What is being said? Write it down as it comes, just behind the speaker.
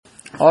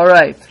All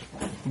right.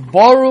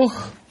 Baruch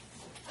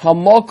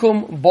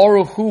Hamakom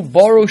Baruch Hu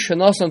Baruch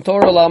Shenasan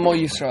Torah Lamo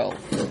Yisrael.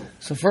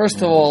 So first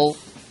of all,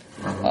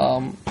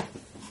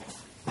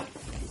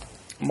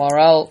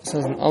 Maral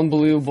says an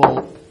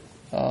unbelievable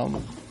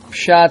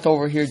pshat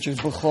over here,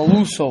 just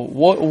b'chaluso.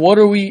 What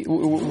are we?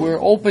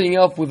 We're opening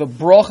up with a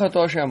bracha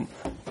to Hashem.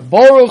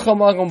 Baruch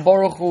Hamakom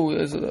Baruch Hu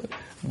is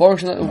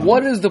Baruch.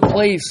 What is the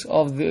place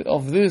of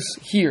this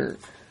here?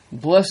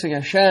 Blessing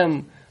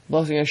Hashem.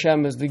 Blessing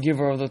Hashem is the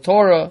giver of the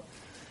Torah.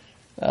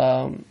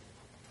 And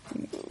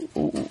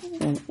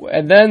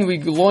then we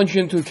launch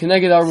into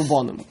Keneged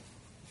Rabbanim,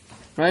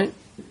 right?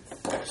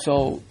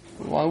 So,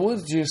 what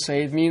would you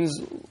say? It means,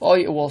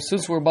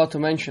 since we're about to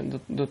mention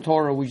the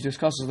Torah, which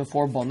discusses the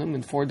four banim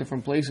in four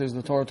different places,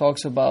 the Torah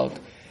talks about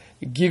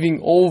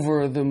giving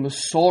over the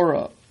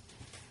Masorah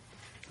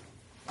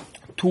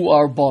to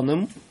our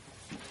banim.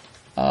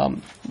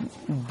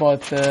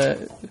 But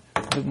the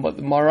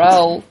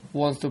Maral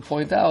wants to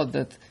point out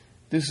that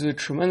this is a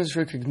tremendous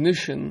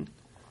recognition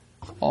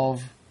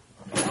of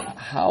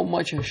how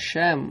much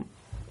Hashem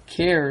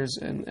cares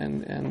and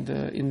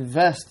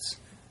invests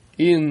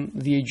in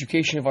the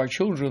education of our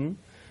children.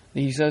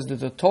 He says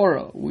that the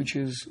Torah, which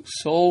is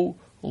so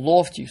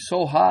lofty,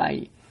 so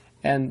high,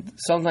 and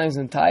sometimes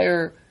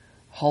entire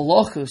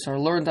halachas are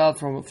learned out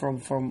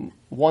from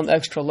one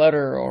extra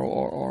letter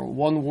or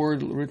one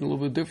word written a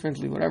little bit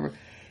differently, whatever.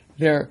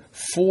 There are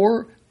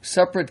four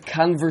separate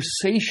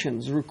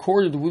conversations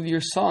recorded with your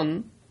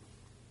son,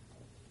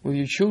 with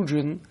your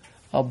children,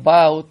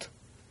 about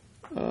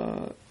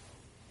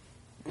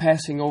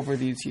passing over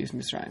the Yetzias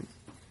Mitzrayim.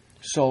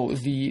 So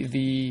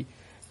the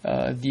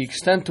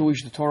extent to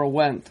which the Torah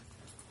went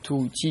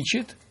to teach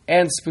it,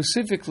 and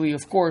specifically,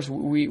 of course,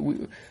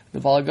 the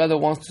Bala Gada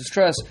wants to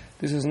stress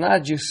this is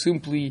not just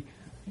simply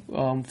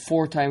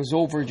 4 times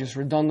over, just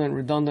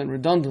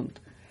redundant.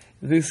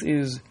 This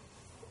is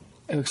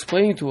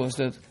explaining to us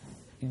that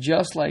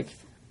just like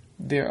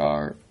there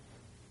are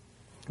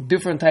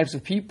different types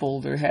of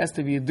people, there has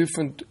to be a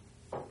different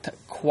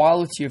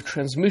quality of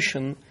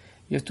transmission.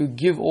 You have to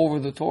give over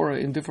the Torah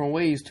in different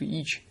ways to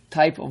each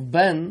type of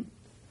ben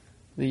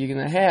that you're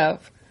going to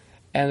have,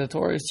 and the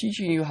Torah is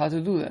teaching you how to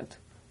do that.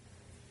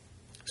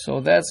 So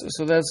that's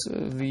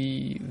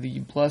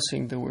the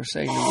blessing that we're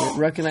saying. That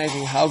we're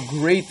recognizing how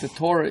great the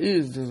Torah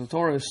is. That the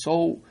Torah is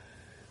so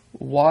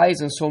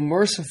wise and so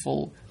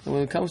merciful that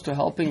when it comes to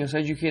helping us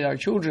educate our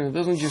children, it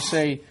doesn't just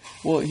say,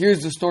 well,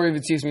 here's the story of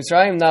Yetzias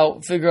Mitzrayim,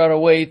 now figure out a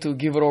way to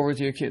give it over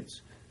to your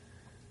kids.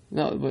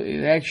 No, but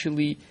it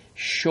actually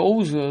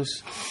shows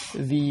us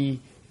the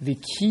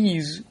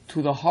keys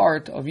to the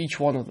heart of each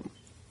one of them,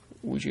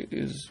 which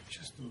is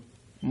just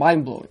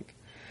mind-blowing.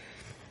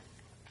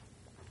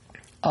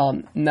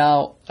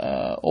 Now,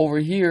 over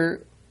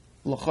here,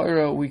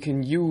 l'chayra, we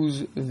can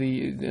use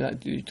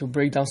to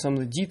break down some of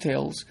the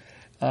details,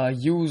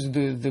 use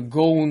the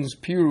Gaon's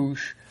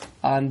Pirush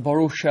on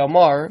Baruch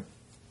She'amar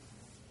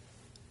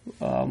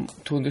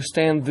to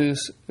understand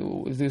this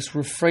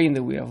refrain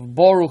that we have.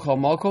 Baruch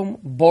HaMakom,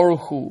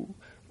 Baruch Hu.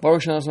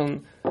 Baruch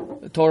Shenasan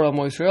Torah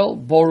Mo Yisrael,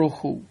 Baruch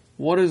Hu.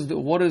 What is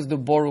the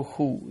Baruch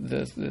Hu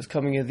that's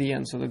coming at the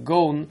end? So the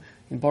Gaon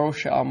in Baruch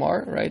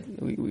She'amar, right?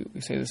 We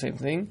say the same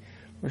thing.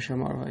 Baruch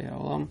She'amar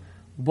V'Yaolam,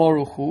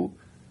 Baruch Hu,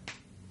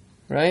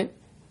 right?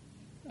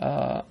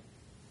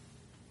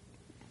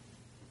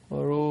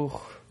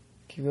 Baruch.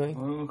 Keep going.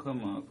 Baruch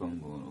HaMakom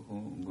Baruch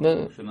Hu.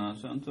 Baruch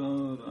Shenasan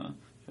Torah.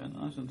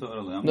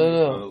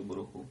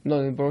 No,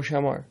 in Baruch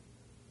She'amar.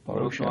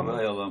 Baruch She'amar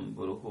V'Yaolam,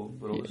 Baruch Hu,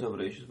 Baruch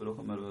Savreshis, Baruch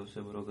Amar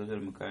V'Yosef, Baruch Ezer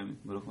Mekayim,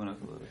 Baruch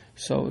Menachem.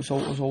 So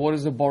what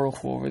is the Baruch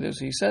Hu over there?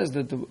 So he says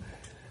that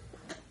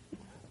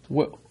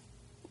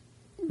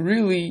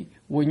really,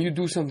 when you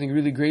do something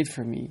really great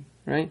for me,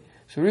 right?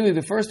 So really,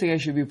 the first thing I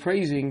should be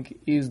praising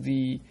is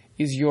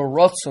your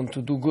ratzon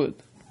to do good,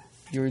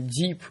 your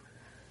deep,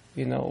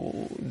 the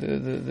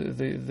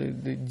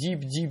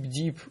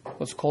deep,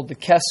 what's called the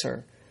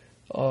keser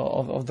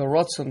of the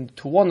ratzon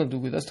to want to do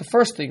good. That's the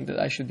first thing that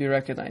I should be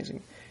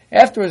recognizing.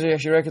 Afterwards, I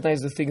should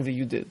recognize the thing that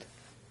you did,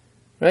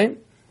 right?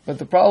 But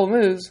the problem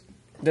is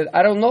that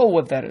I don't know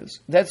what that is.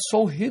 That's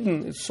so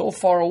hidden. It's so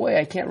far away.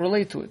 I can't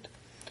relate to it.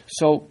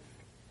 So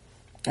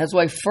that's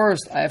why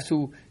first I have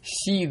to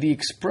see the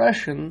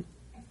expression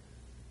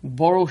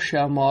Baruch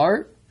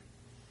She'amar,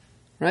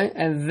 right?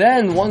 And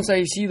then once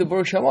I see the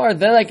Baruch She'amar,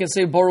 then I can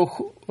say Baruch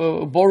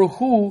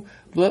Hu,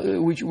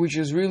 which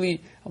is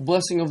really a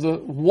blessing of the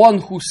one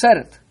who said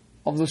it,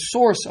 of the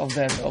source of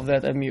that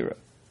Amira,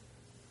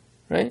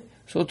 right?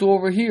 So to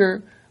over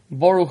here,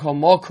 Baruch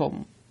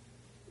HaMakom,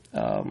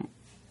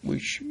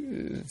 which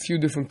a few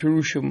different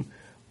pirushim,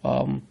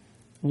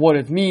 what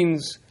it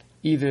means,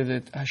 either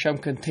that Hashem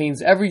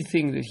contains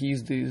everything, that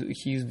He's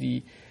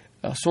the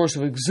source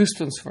of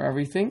existence for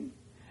everything,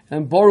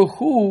 and Baruch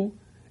Hu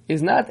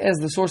is not as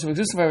the source of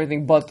existence for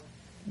everything, but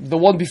the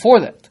one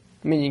before that,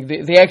 meaning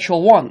the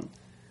actual one,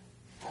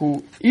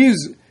 who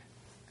is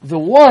the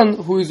one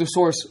who is the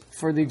source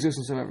for the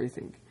existence of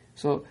everything.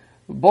 So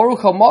Baruch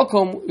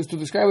HaMakom is to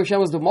describe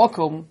Hashem as the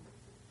Makom.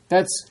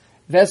 That's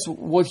that's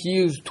what He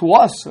is to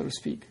us, so to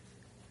speak.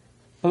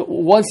 But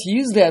once He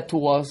is that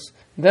to us,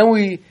 then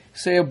we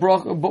say,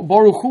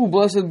 Baruch Hu,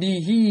 blessed be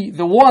He,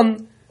 the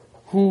one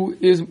who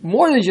is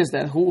more than just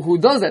that, who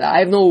does that. I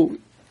have no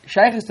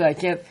shaykhs that I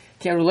can't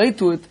relate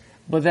to it,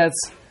 but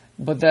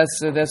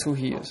that's who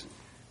He is.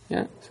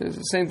 Yeah, so it's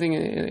the same thing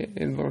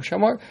in Baruch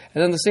Shamar,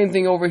 and then the same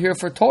thing over here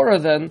for Torah.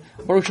 Then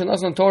Baruch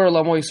Shanazon Torah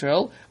Lamo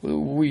Yisrael,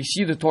 we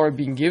see the Torah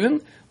being given.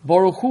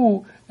 Baruch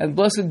Hu, and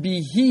blessed be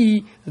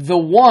He, the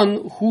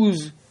one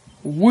whose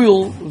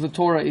will the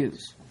Torah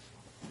is.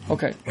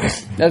 Okay,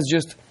 that's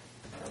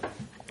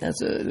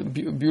a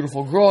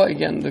beautiful gra.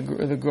 Again,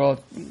 the gra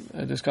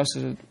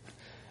discusses it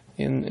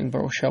in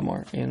Baruch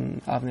Shamar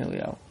in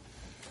Avnei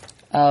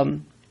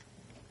Eliyahu.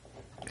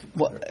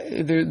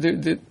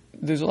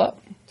 There's a lot.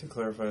 To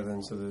clarify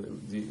then, so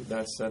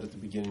that's said at the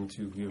beginning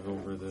to give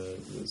over the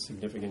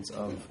significance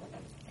of...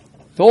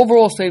 The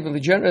overall statement,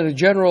 the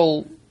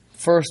general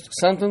first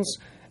sentence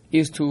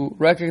is to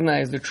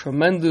recognize the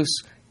tremendous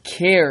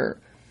care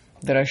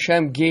that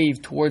Hashem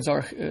gave towards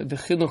the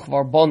chinuch of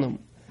our bonim,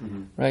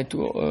 right?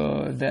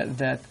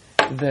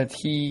 That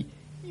He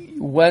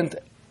went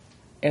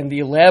and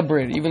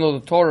elaborated, even though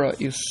the Torah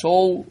is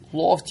so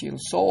lofty and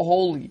so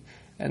holy,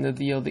 and that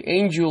the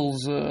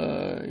angels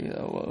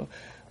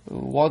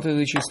wanted that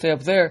you should stay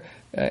up there,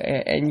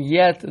 and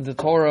yet the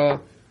Torah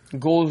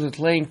goes at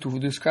length to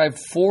describe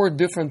 4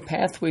 different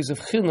pathways of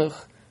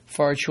chinuch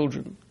for our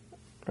children,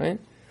 right?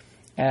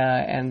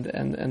 And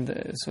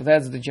so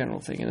that's the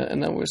general thing,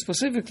 and then we're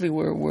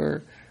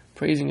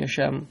praising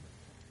Hashem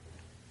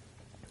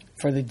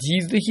for the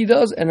deeds that He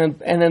does, and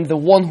then the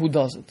one who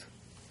does it,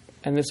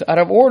 and it's out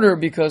of order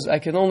because I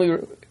can only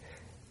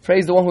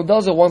praise the one who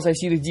does it once I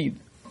see the deed.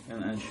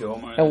 And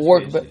Shomer and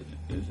work, is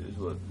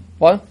what?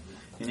 What?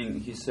 Meaning,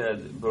 he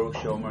said Baruch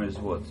Shomer is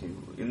what?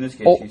 In this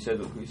case, he said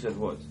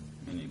what?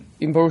 Meaning,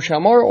 in Baruch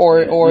Shamar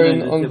or in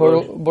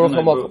Baruch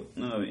HaMakom?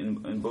 No,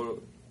 in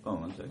Baruch. Oh,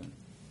 1 second.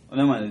 Oh,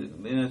 never mind.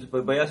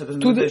 But Bayasa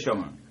doesn't say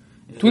Shomer.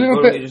 Two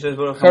different. It just says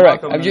Baruch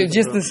correct. HaMakom,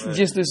 Just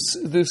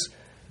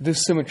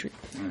this symmetry.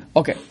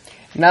 Okay.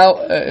 Now,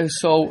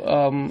 so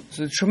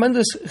the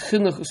tremendous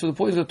chinuch. So the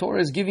point of the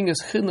Torah is giving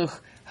us chinuch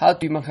how to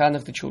be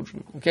machanech the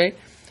children. Okay.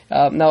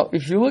 Now,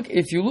 if you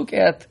look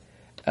at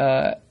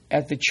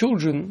the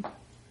children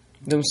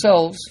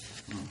themselves,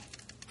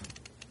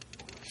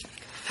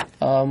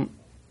 so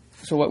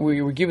what we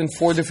were given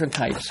 4 different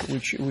types,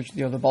 which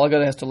the Bala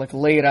Gada has to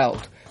lay it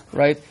out,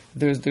 right?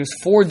 There's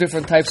 4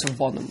 different types of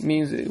bonim.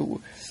 Means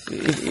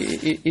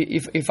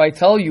if I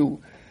tell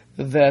you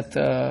that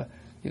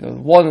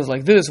one is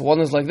like this, one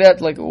is like that,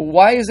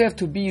 why does there have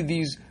to be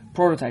these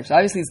prototypes?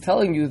 Obviously, it's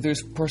telling you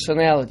there's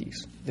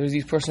personalities. There's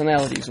these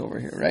personalities over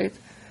here, right?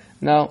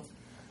 Now,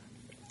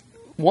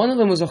 one of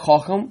them is a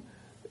chacham.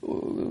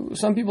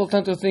 Some people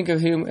tend to think of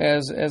him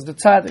as the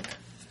tzaddik.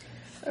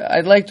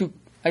 I'd like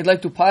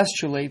to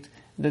postulate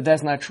that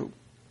that's not true.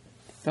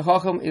 The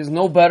chacham is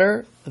no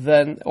better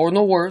than or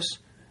no worse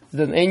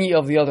than any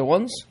of the other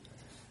ones,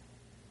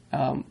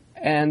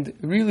 and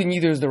really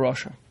neither is the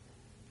rasha.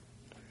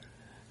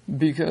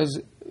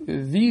 Because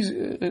these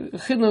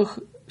chinuch,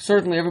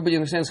 certainly everybody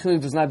understands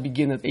chinuch does not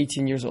begin at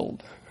 18 years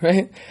old,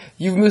 right?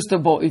 You've missed a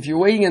boat. If you're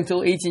waiting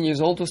until 18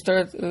 years old to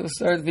start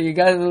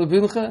v'yigad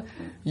l'bincha,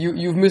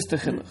 you've missed the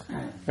chinuch,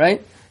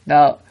 right?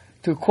 Now,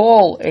 to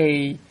call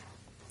a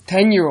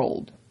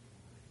 10-year-old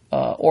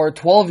or a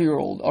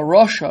 12-year-old a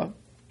rasha,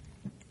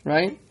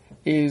 right,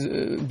 is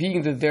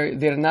being that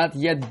they're not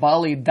yet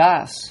bali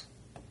das.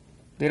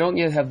 They don't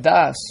yet have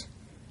das.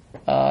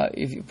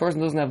 If a person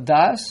doesn't have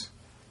das,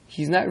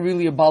 he's not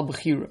really a bal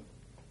bechira.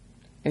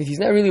 And if he's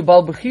not really a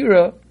bal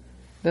bechira,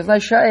 that's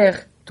not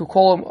shaykh to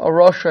call him a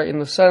rasha in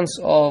the sense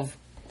of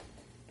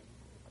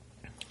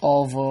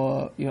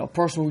a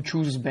person who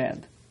chooses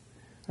bad,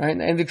 right?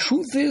 And the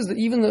truth is that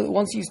even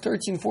once he's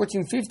 13,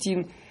 14,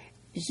 15,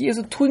 he has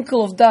a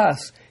twinkle of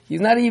das.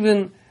 He's not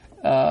even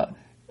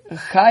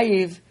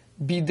chayiv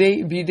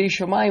bidei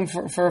shamayim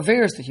for a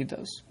verse that he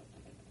does,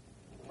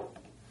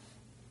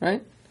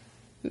 right?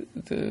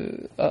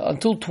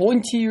 Until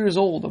 20 years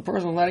old, a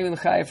person is not even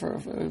chayiv for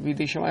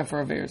bidei shamayim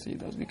for a verse that he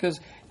does, because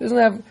he doesn't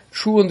have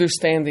true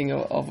understanding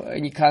of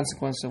any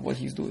consequence of what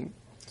he's doing.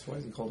 So why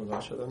is he called a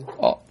rasha then?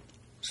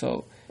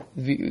 So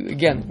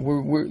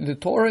the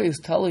Torah is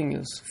telling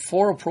us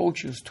 4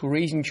 approaches to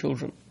raising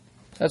children.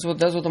 That's what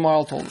the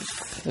Maharal told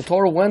us. The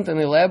Torah went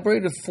and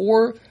elaborated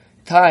 4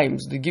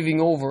 times the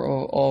giving over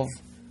of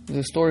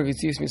the story of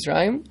Yetzias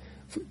Mitzrayim,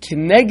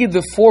 keneged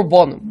the 4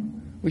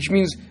 bonim, which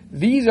means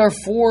these are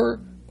 4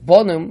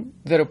 bonim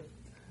that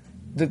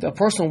a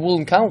person will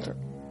encounter.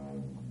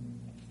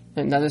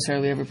 And not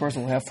necessarily every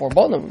person will have 4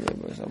 bonim.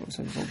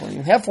 Some people don't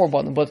even have 4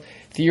 bonim, but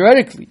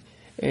theoretically,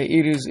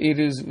 it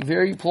is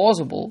very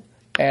plausible,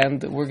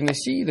 and we're going to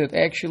see that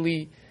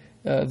actually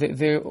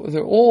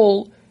they're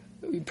all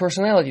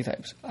personality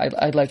types.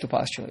 I'd like to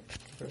postulate.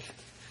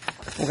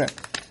 Okay.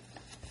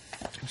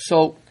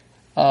 So,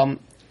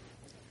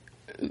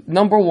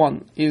 number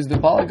 1 is the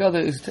Bala Gada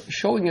is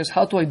showing us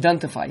how to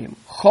identify him.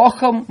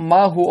 Chacham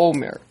Mahu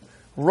Omer.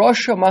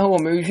 Rasha Mahu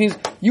Omer, which means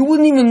you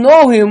wouldn't even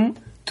know him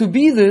to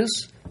be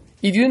this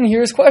if you didn't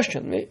hear his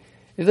question.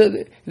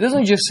 It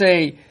doesn't just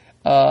say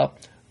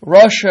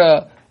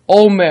Rasha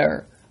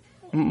Omer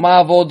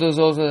Ma Avodah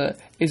Zoza.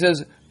 It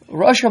says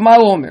Rasha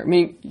Mahu Omer. I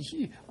mean,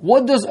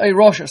 what does a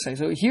Rasha say?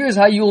 So here's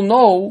how you'll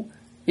know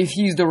if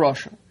he's the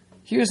Rasha.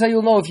 Here's how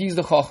you'll know if he's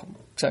the Chacham,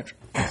 etc.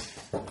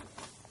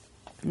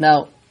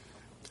 Now,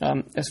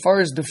 as far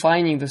as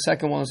defining the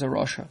second one as a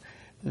Rasha,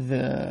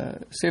 the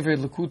Sefer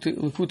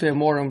Likutei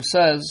Amorim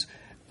says,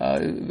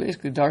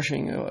 basically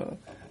darshan,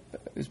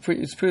 it's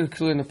pretty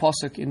clear in the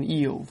pasuk in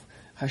Eov.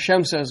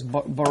 Hashem says,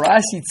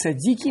 "Barasi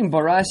tzadikim,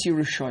 barasi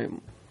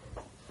rishoyim."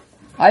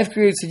 I've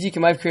created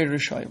tzadikim, I've created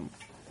rishoyim.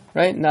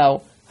 Right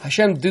now,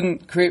 Hashem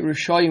didn't create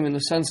rishoyim in the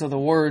sense of the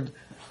word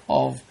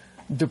of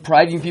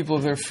depriving people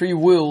of their free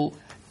will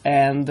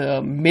and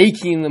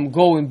making them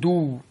go and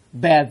do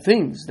bad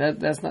things.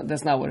 That's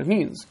not what it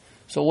means.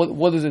 So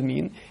what does it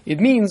mean? It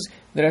means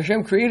that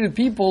Hashem created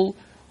people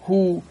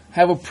who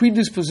have a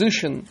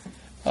predisposition,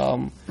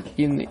 to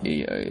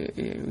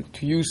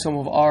use some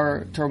of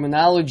our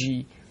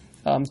terminology,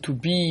 to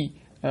be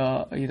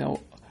a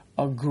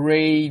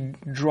gray,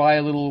 dry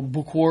little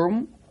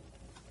bookworm.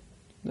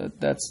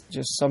 That's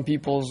just some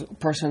people's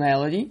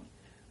personality,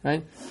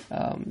 right?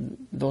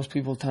 Those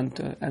people tend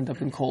to end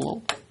up in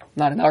kolel,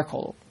 not in our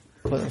kolel,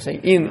 but I'm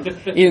saying in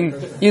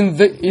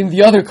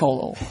the other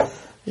kolel,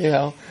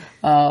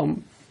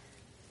 and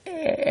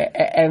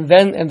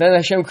then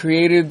Hashem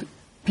created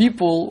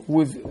people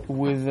with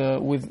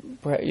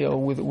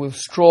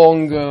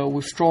strong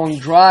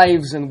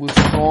drives and with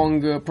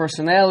strong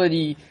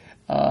personality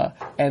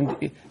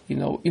and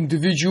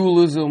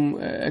individualism,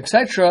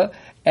 etc.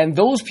 And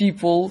those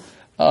people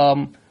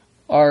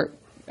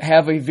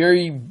have a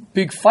very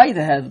big fight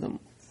ahead of them.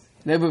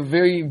 They have a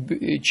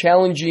very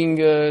challenging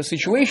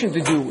situation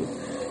to deal with.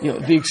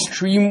 The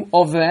extreme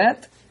of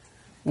that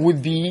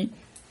would be,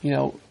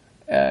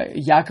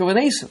 Yaakov and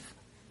Esav.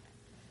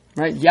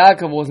 Right?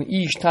 Yaakov was an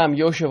Ish Tam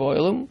Yoshev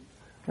Oilim.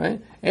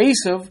 Right?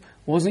 Esav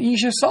was an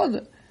Ish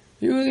Asada.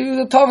 He was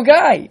a tough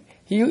guy.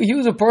 He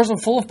was a person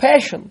full of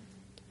passion.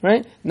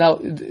 Right? Now,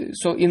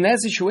 so in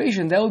that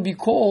situation, that would be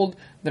called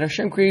that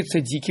Hashem created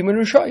tzaddikim and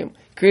rishoyim,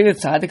 created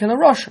tzaddik and a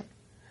rasha.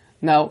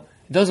 Now,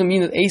 it doesn't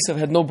mean that Esav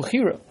had no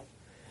bechira.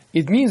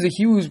 It means that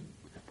he was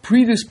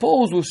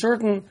predisposed with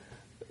certain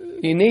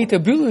innate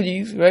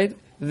abilities, right?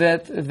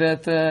 That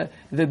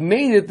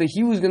made it that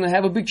he was going to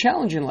have a big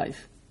challenge in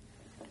life,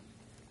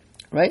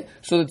 right?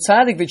 So the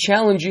tzaddik, the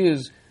challenge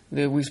is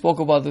that we spoke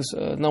about this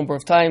a number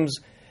of times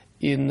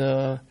in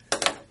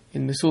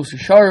Mesulas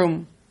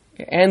Yesharim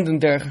and in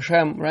Derech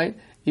Hashem, right?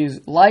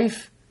 Is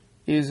life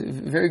is a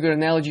very good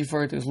analogy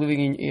for it. Is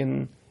living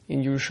in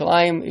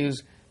Yerushalayim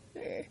is.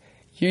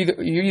 You're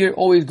either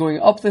always going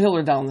up the hill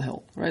or down the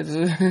hill, right?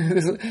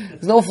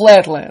 There's no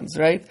flatlands,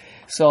 right?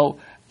 So,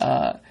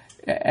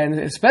 and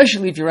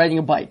especially if you're riding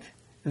a bike,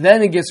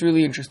 then it gets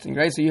really interesting,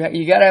 right? So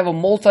you got to have a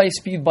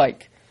multi-speed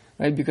bike,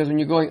 right? Because when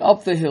you're going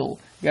up the hill,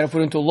 you got to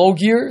put it into low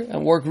gear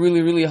and work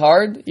really, really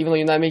hard, even though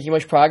you're not making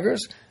much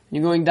progress.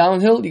 When you're going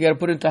downhill, you got to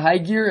put it into high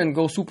gear and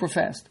go super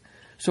fast.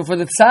 So for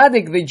the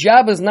tzaddik, the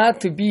job is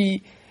not to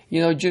be,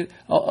 just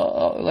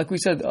like we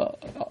said,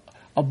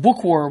 a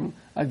bookworm.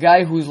 A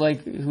guy who's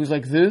like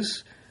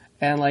this,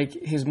 and like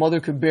his mother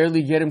could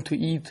barely get him to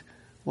eat,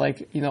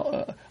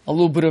 a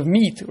little bit of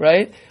meat,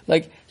 right?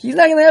 Like he's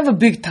not gonna have a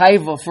big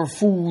taiva for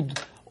food,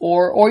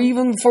 or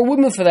even for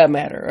women for that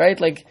matter, right?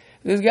 Like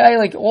this guy,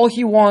 like all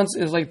he wants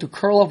is like to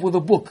curl up with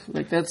a book.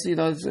 Like that's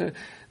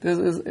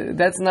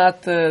it's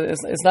not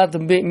the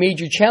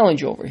major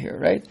challenge over here,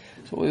 right?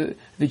 So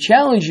the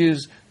challenge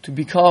is to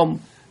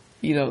become,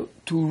 to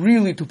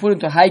put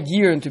into high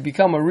gear and to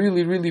become a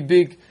really, really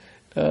big.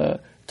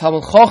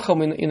 Talmud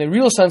Chacham in a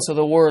real sense of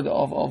the word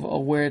of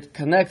where it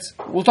connects.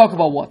 We'll talk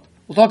about what?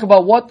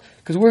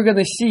 Because we're going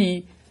to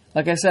see,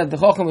 like I said, the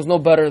Chacham is no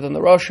better than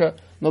the Rasha,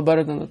 no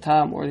better than the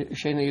Tam or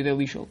Sheina Yudei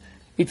Lishol.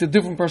 It's a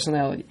different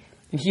personality.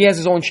 And he has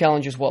his own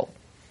challenge as well.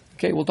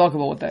 Okay, we'll talk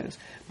about what that is.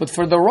 But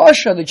for the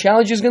Rasha, the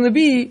challenge is going to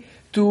be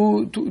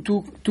to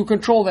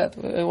control that.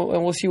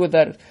 And we'll see what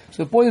that is.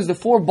 So the point is the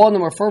four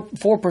Bonim are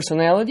four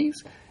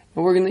personalities.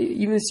 And we're going to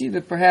even see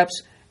that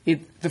perhaps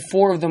the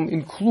four of them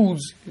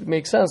includes, it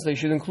makes sense, they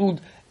should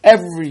include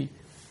every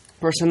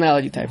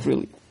personality type,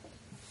 really.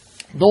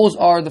 Those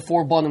are the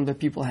four bonim that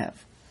people have.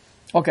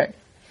 Okay,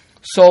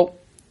 so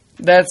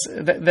that's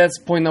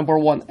point number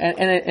one.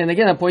 And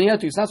again, I'm pointing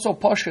out to you, it's not so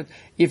pashut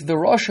if the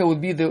Rasha would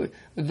be the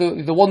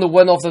one that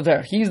went off the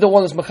derech. He's the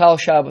one that's Mechal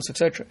Shabbos,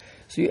 etc.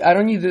 So I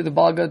don't need the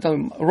Baal Gad to tell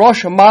me,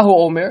 Rasha Mahu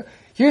Omer.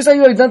 Here's how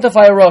you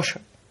identify a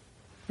Rasha,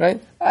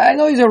 right? I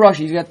know he's a Rasha.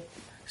 He's got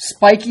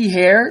spiky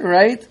hair,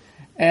 right?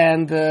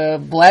 And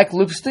black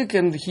lipstick,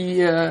 and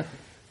he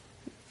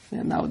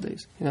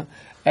nowadays,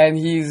 and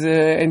he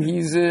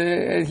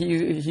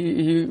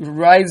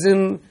rides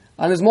in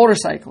on his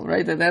motorcycle,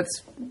 right?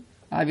 That's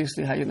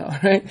obviously how you know,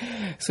 right?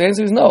 So the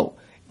answer is no.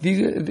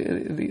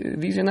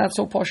 These are not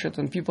so poshut,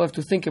 and people have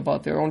to think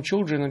about their own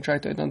children and try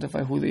to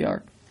identify who they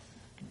are.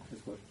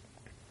 This question.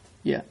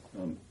 Yeah.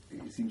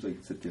 You it seems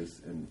like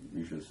tzidkas and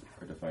rishus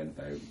are defined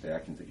by the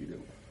actions that you do.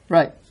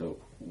 Right. So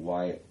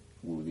why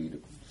would we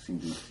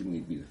seemingly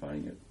be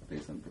defining it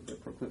based on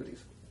proclivities?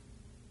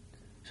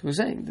 So we're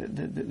saying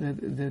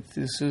that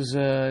this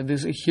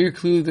is here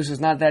clearly this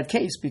is not that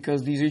case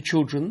because these are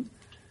children,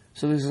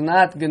 so this is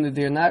not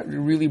they're not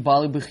really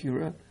bali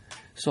bechira.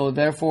 So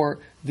therefore,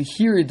 the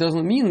here it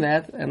doesn't mean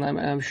that, and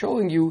I'm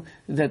showing you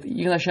that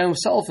even Hashem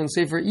himself in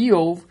Sefer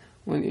Eov,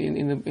 when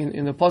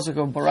in the pasuk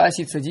of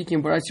Barasi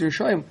Tzadikim Barasi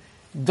Rishoyim,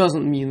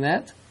 doesn't mean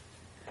that,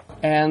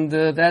 and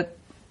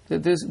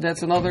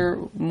that's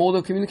another mode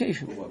of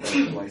communication.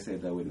 Why say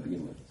it that way to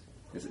begin with?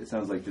 It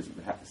sounds like just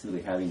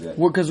simply having that.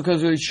 Because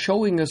it's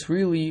showing us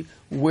really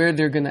where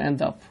they're going to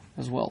end up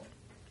as well.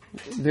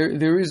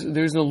 There is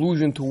an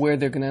allusion to where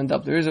they're going to end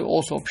up. There is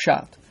also a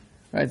pshat,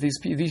 right? These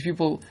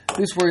people,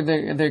 this is where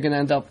they're going to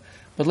end up.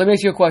 But let me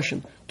ask you a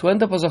question: to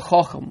end up as a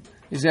chacham,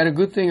 is that a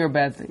good thing or a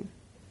bad thing?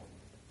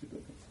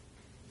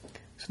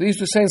 So they used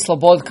to say in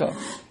Slobodka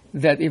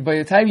that if by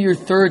the time you're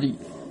 30,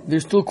 they're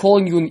still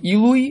calling you an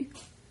ilui,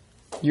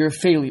 you're a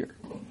failure.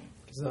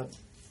 Is that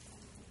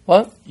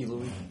What?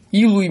 Ilui?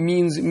 Ilui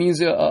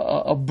means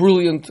a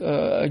brilliant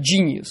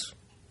genius.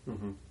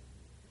 Mm-hmm.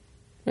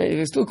 Right? If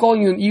they're still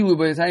calling you an Ilui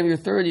by the time you're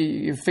 30,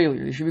 you're a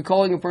failure. They should be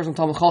calling a person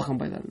Talmid Chacham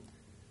by then.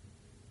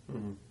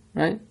 Mm-hmm.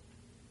 Right?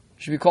 You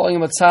should be calling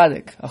him a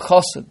tzaddik, a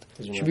chassid.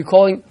 You should be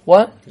calling,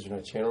 what? Because you're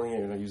not channeling it,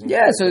 you're not using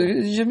Yeah, so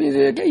it should be,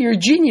 okay, you're a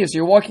genius.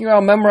 You're walking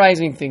around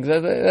memorizing things.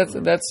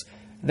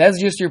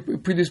 That's just your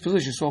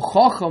predisposition. So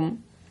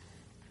Chacham,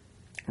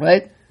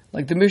 right?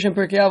 Like the Mishnah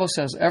Pirkei Avos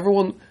says,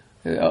 everyone,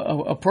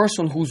 a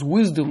person whose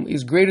wisdom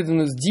is greater than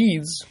his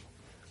deeds,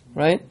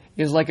 right,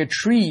 is like a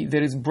tree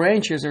that its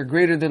branches are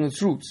greater than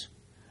its roots.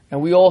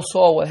 And we all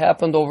saw what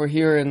happened over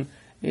here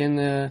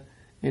in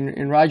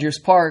Rogers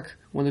Park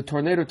when the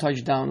tornado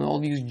touched down, and all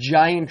these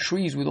giant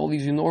trees with all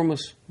these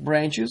enormous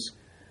branches,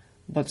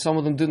 but some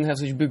of them didn't have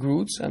such big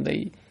roots, and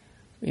they,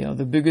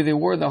 the bigger they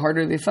were, the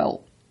harder they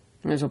fell.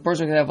 And so a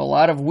person can have a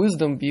lot of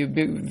wisdom, be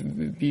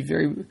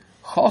very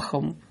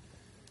chacham,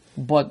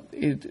 but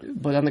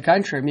on the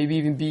contrary, maybe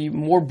even be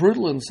more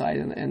brittle inside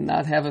and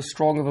not have as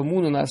strong of a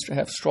moon and not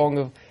have strong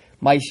of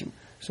maisim.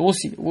 So we'll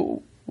see.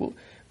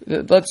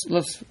 Let's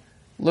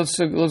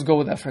go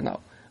with that for now.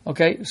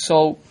 Okay,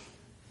 so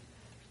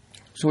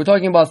we're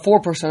talking about 4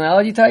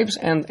 personality types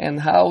and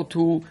how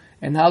to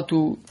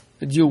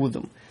deal with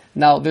them.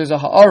 Now there's a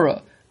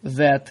ha'ara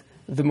that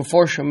the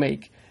Meforshim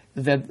make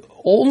that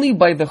only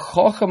by the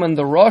chacham and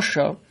the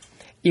rasha,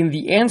 in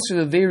the answer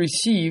that they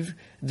receive,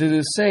 do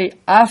they say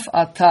af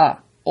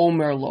ata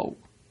omer lo.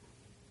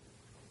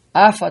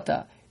 Af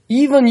ata,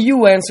 even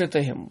you answer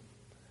to him,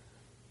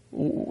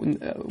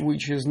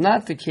 which is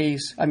not the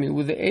case. I mean,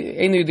 with the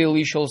Einu de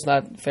Elisha, it's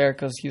not fair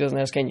because he doesn't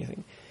ask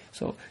anything.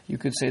 So you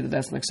could say that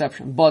that's an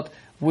exception. But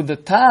with the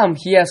Tam,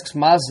 he asks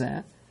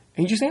Mazeh, and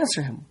you just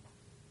answer him.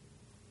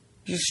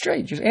 Just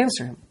straight, just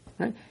answer him.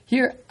 Right?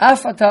 Here,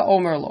 af ata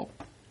omer lo.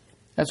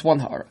 That's one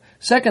hara.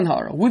 Second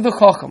hara, with the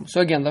chacham.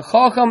 So again, the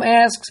chacham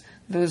asks.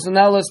 So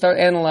now let's start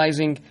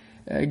analyzing.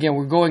 Again,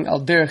 we're going al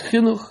derech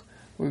chinuch.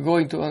 We're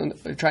going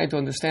to trying to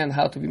understand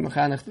how to be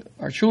mechanech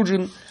our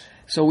children.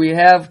 So we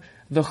have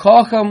the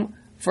chacham.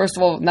 First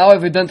of all, now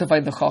I've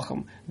identified the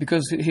chacham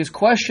because his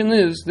question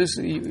is this.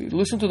 You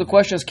listen to the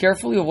questions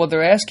carefully of what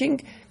they're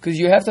asking because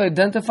you have to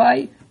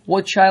identify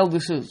what child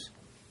this is.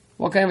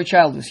 What kind of a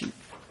child is he?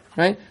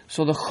 Right.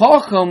 So the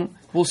chacham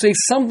will say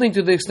something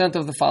to the extent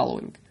of the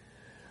following.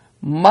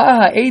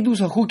 Ma ha'edus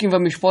hachukim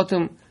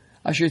v'mishpatim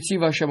asher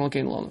tziva Hashem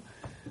Elokeinu lanu.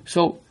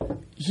 So,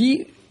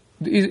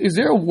 is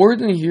there a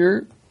word in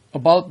here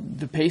about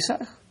the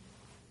Pesach?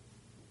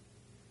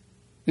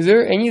 Is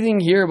there anything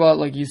here about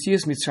like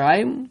Yetzias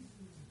Mitzrayim?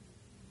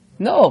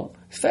 No,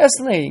 it's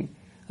fascinating.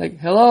 Like,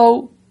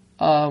 hello,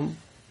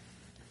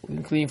 we've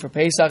been cleaning for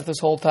Pesach this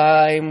whole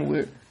time.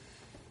 We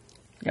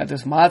got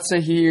this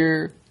matzah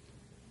here,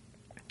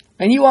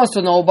 and he wants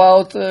to know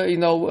about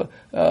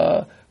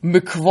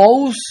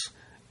mikvos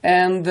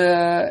and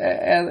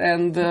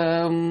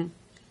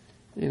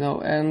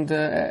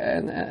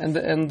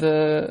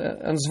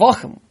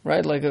zvachim,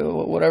 right? Like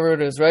whatever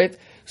it is, right?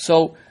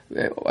 So,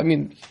 I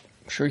mean,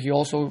 I'm sure he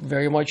also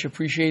very much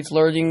appreciates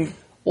learning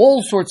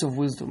all sorts of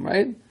wisdom,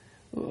 right?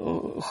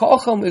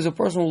 Chacham is a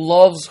person who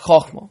loves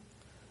chachma,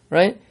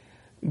 right?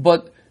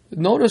 But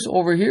notice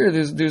over here,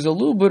 there's a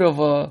little bit of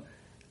a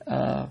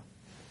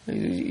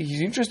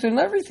he's interested in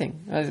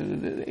everything.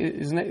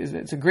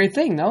 It's a great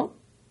thing, no?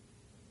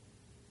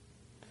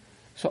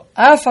 So,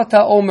 afata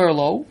omer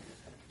lo,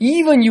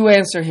 even you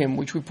answer him,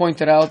 which we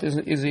pointed out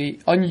is a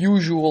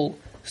unusual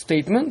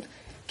statement.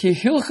 Ki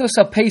hilchas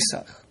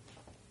ha-pesach.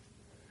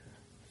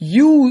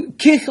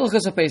 Ki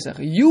hilchas ha-pesach.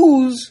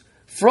 Use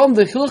from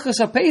the hilchas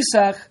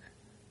ha-pesach,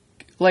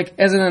 like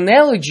as an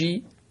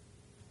analogy,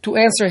 to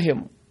answer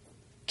him.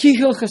 Ki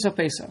hilchas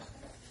ha-pesach.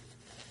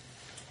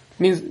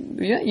 Means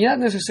you're not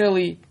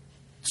necessarily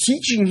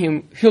teaching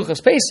him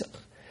hilchas pesach,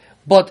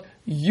 but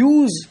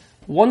use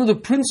one of the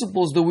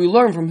principles that we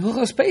learn from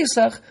hilchas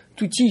pesach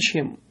to teach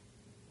him.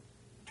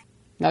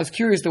 Now it's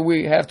curious that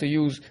we have to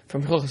use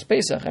from Hilchos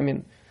Pesach. I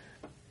mean,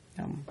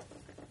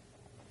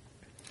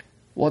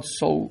 what's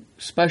so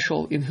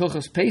special in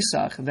Hilchos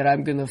Pesach that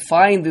I'm going to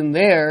find in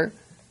there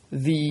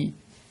the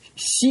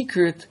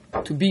secret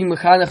to being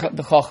Mechanech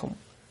the Chacham?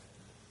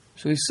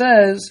 So he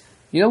says,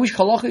 you know which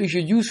halacha you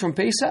should use from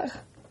Pesach?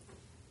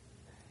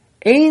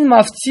 Ein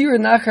maftir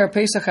nachar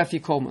Pesach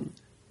afikomen.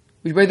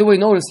 Which, by the way,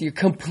 notice you're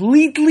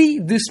completely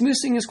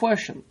dismissing his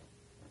question,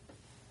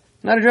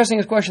 not addressing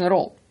his question at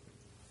all.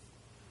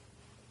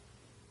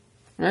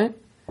 Right?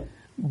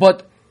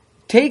 But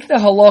take the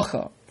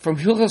halacha from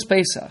Hilchos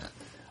Pesach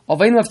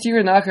of Ein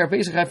maftir nachar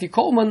Pesach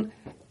afikomen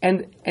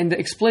and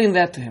explain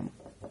that to him.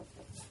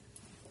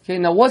 Okay,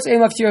 now what's Ein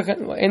maftir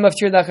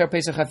nachar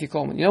Pesach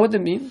afikomen? You know what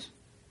that means?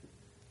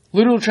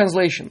 Literal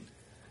translation: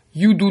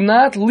 you do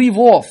not leave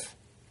off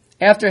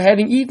after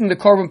having eaten the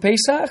Korban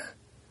Pesach,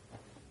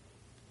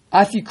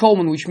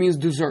 afikomen, which means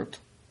dessert,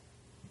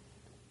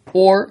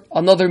 or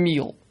another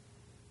meal.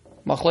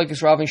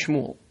 Machlekes Rav and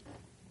Shmuel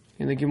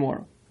in the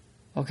Gemara.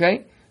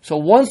 Okay, so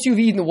once you've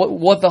eaten,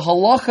 what the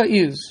halacha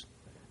is.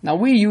 Now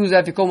we use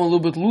afikomen a little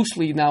bit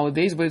loosely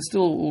nowadays, but it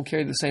still will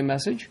carry the same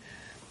message.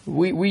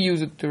 We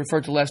use it to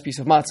refer to the last piece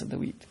of matzah that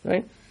we eat,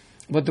 right?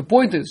 But the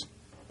point is,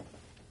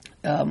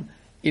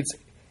 it's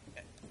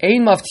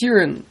ein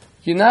maftirin.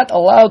 You're not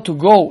allowed to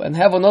go and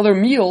have another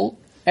meal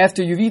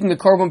after you've eaten the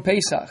Korban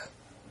Pesach.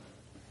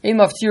 Ein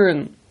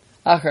maftirin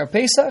achar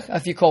Pesach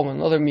afikomen,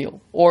 another meal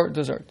or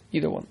dessert,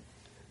 either one.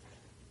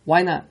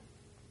 Why not?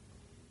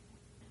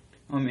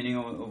 Meaning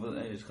over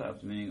there,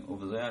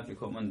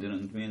 afikomen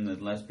didn't mean that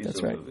last piece That's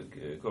of right.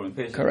 Korban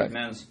Pesach. Correct.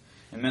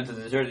 It meant the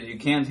dessert that you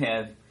can't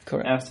have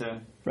Correct.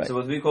 after. Right. So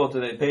what we call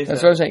today Pesach.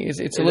 That's what I'm saying.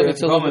 It's a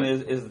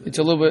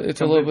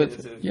little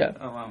bit. Yeah.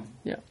 Oh, wow.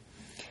 Yeah.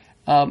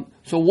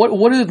 So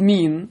what does it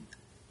mean?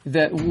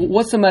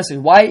 What's the message?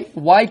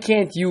 Why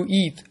can't you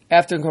eat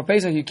after Korban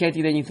Pesach? You can't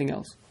eat anything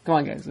else. Come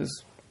on, guys. This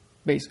is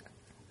basic.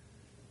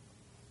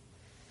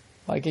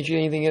 Why can't you eat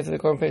anything after the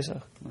Korban Pesach?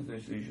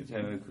 Okay, so you should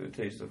have a good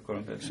taste of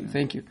Korban Pesach.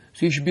 Thank you.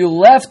 So you should be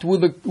left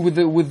with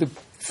the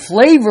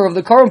flavor of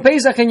the Korban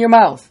Pesach in your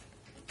mouth,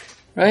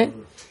 right?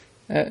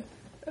 There's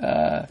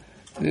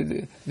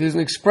an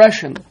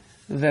expression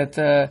that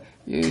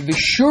the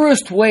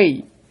surest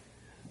way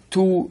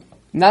to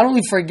not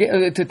only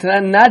forget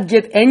to not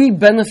get any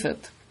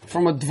benefit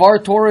from a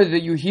Dvar Torah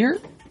that you hear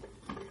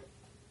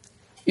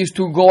is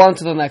to go on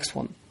to the next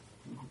one.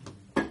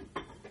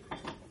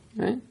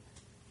 Right?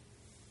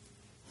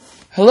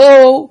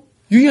 Hello,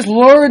 you just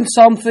learned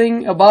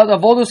something about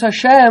Avodas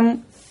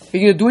Hashem. Are you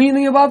going to do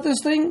anything about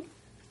this thing?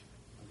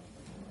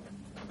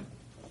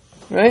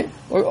 Right?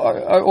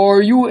 Or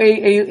are you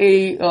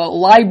a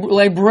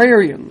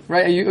librarian?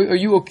 Right? Are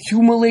you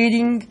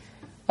accumulating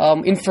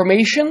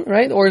information?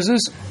 Right? Or is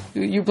this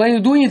you planning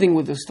to do anything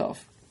with this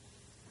stuff?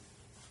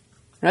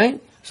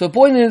 Right? So the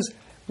point is,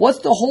 what's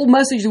the whole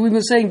message that we've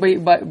been saying by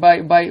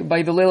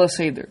the Leila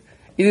Seder?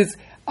 It is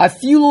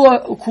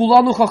afilu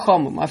kulanu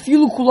chachamim,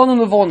 afilu kulanu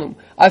nevonim,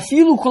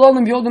 afilu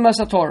kulanu yodim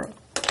asatorah.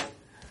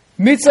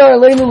 Mitzar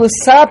aleinu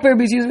lesaper.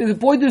 The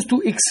point is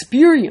to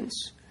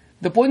experience.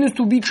 The point is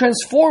to be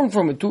transformed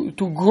from it, to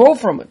grow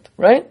from it,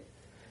 right?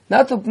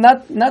 Not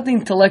the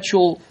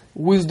intellectual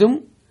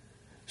wisdom.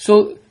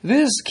 So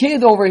this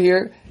kid over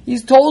here,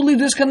 he's totally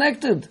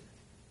disconnected.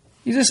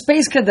 He's a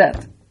space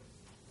cadet.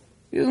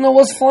 He doesn't know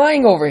what's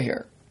flying over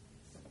here,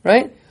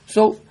 right?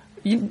 So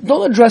you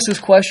don't address his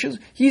questions.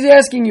 He's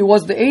asking you,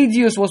 what's the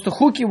Adius, what's the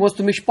Chukim, what's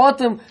the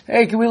Mishpatim?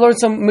 Hey, can we learn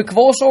some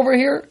mikvos over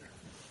here,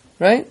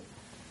 right?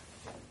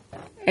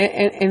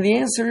 And the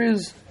answer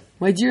is,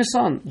 my dear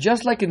son,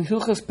 just like in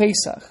Hilchos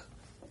Pesach,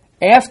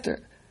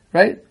 after,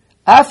 right?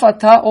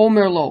 Afata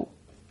omer lo.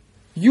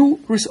 He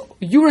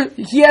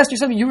asked you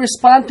something, you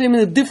respond to him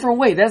in a different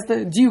way. That's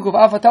the diuk of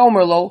Afata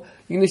omer lo.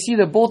 You're going to see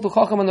that both the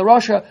Chacham and the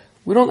Rasha,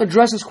 we don't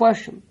address his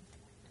question.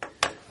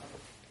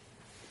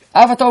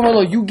 Afata omer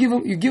lo, you give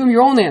him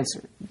your own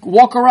answer.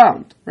 Walk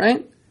around,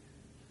 right?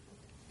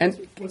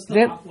 And what's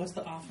the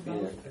off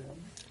about?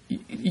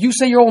 You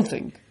say your own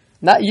thing.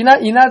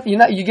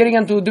 You're getting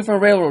onto a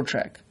different railroad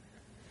track.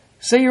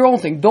 Say your own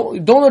thing.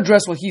 Don't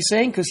address what he's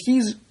saying because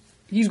he's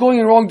going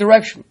in the wrong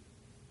direction.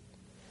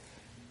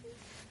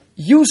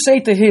 You say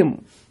to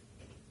him,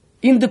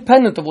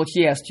 independent of what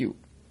he asked you.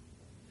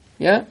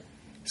 Yeah?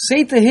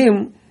 Say to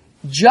him,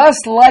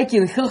 just like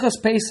in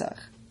Hilchos Pesach.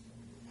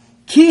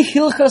 Ki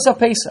Hilchos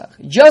Pesach.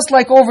 Just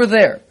like over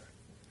there.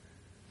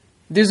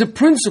 There's a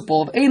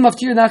principle of Ein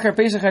Maftir Nachar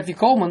Pesach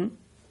Afikomen.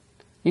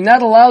 You're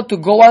not allowed to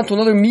go on to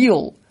another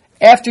meal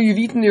after you've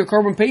eaten your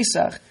Korban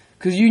Pesach,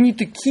 because you need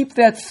to keep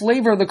that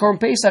flavor of the Korban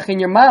Pesach in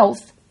your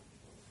mouth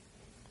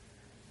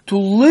to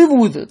live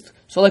with it.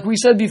 So like we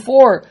said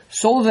before,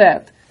 so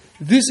that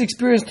this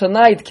experience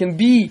tonight can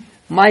be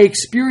my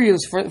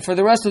experience for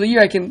the rest of the year.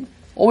 I can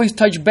always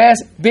touch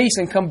base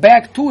and come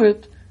back to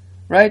it,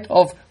 right?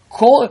 Of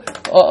Kol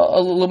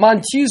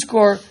Leman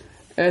Tizkor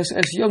as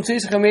Yom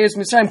Tzeitzach HaMeretz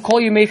Mitzrayim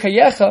Kol Yemei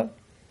Chayecha,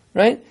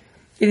 right?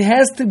 It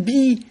has to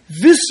be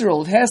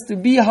visceral. It has to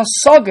be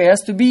hasaga. It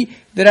has to be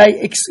that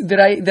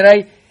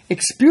I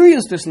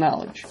experience this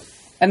knowledge,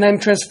 and I'm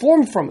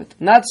transformed from it,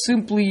 not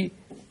simply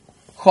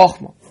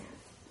chokhmah.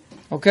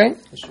 Okay?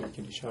 That's your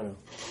Kiddishana,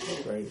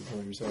 right? Is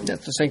what you're saying.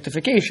 That's the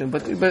sanctification,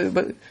 but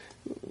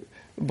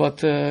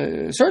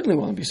certainly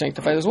want to be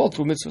sanctified as well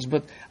through mitzvahs.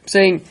 But I'm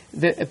saying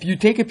that if you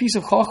take a piece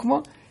of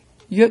chokhmah,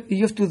 you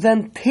have to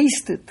then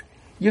taste it,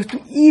 you have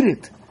to eat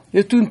it, you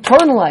have to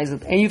internalize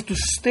it, and you have to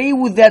stay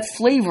with that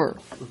flavor.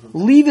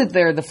 Leave it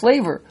there, the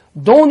flavor.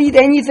 Don't eat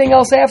anything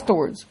else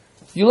afterwards.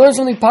 You learn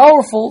something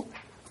powerful,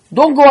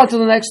 don't go on to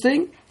the next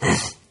thing.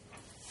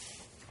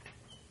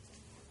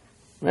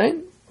 Right?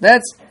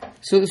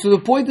 So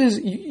the point is,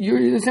 you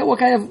understand what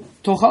kind of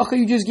tochacha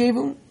you just gave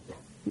him?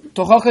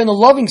 Tochacha in a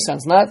loving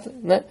sense, not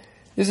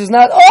this is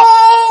not,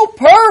 oh,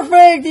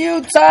 perfect,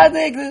 you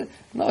tzaddik.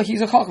 No,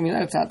 he's a chacham, he's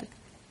not a tzaddik.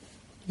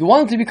 You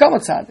want him to become a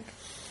tzaddik.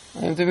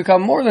 You want him to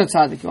become more than a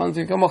tzaddik. You want him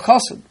to become a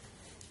chassid.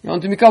 You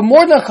want him to become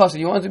more than a chassid.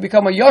 You want him to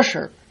become a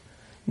yasher.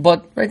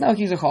 But right now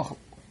he's a chacham.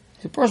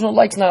 He's a person who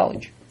likes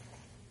knowledge.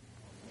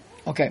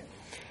 Okay.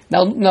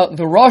 Now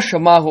the Rasha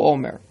Mahu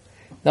Omer.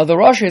 Now the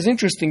Rasha is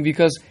interesting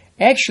because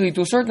actually,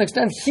 to a certain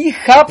extent, he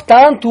hopped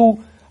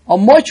onto a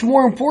much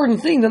more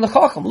important thing than the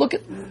Chacham. Look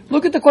at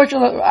the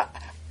question.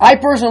 I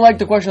personally like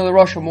the question of the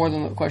Rasha more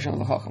than the question of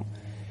the Chacham.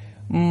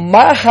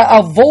 Ma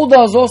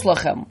ha'avoda azos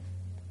lachem.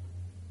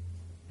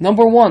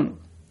 Number one,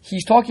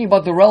 he's talking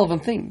about the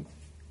relevant thing.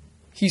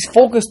 He's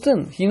focused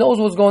in. He knows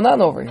what's going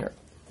on over here.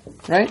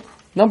 Right?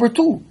 Number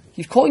two,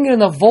 he's calling it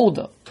an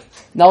avoda.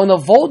 Now, an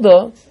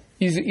avoda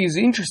is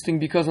interesting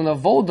because an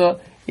avoda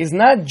is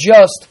not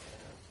just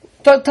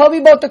tell me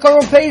about the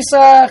Karban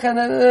Pesach and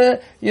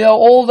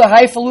all the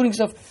highfalutin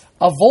stuff.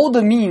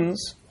 Avoda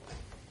means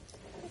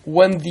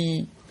when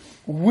the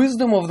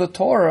wisdom of the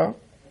Torah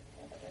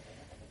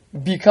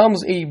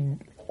becomes a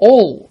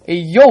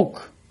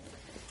yoke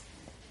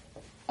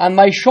on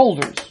my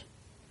shoulders.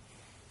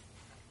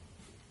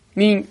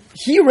 Meaning,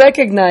 he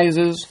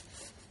recognizes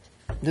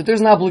that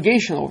there's an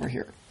obligation over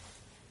here.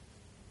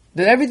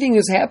 That everything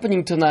that's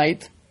happening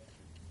tonight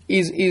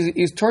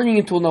is turning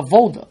into an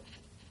avoda.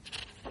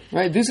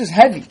 Right? This is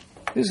heavy.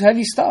 This is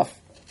heavy stuff.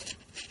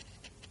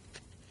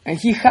 And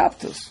he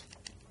chapped us.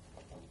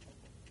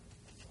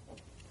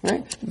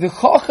 Right? The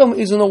Chacham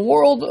is in a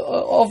world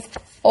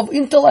of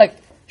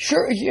intellect.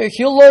 Sure,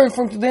 he'll learn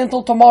from today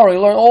until tomorrow.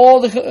 He'll learn all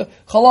the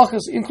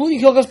halachas, including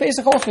Hilchas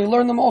Pesach also. He'll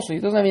learn them also. He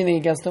doesn't have anything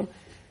against them.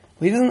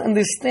 But he doesn't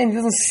understand, he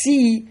doesn't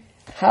see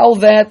how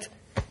that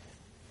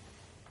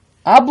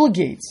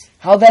obligates,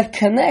 how that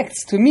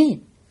connects to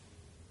me.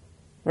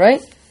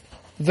 Right?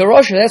 The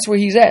Rasha, that's where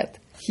he's at.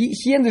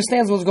 He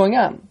understands what's going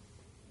on,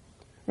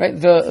 right?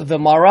 The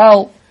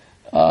Maral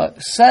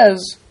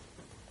says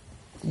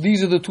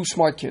these are the two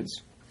smart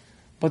kids,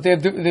 but they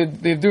have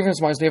different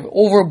smarts. They have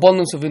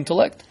overabundance of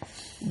intellect,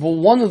 but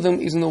one of them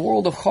is in the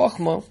world of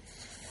Chachma.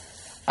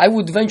 I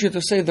would venture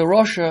to say the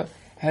Rasha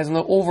has an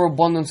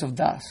overabundance of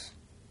Das.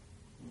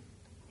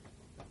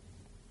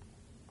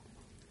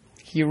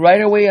 He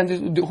right away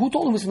who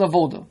told him it's an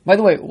avoda? By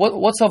the way,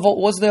 what's the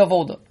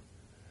avoda?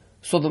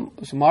 So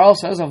Maral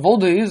says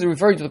avoda is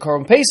referring to the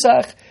Karban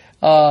Pesach.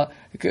 The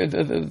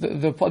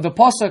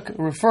pasuk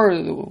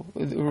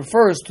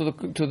refers to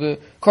the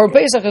Karban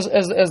Pesach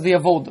as the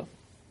avoda,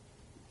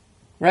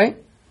 right?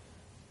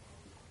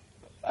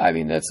 I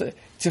mean it's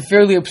a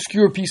fairly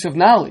obscure piece of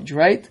knowledge,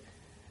 right?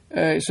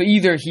 So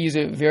either he's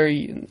a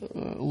very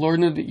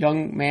learned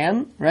young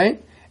man,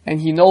 right,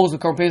 and he knows the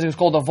Karban Pesach is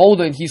called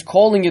avoda, and he's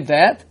calling it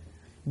that.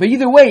 But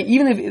either way,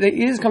 even if it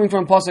is coming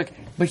from pasuk,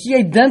 but he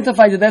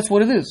identified that that's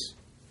what it is.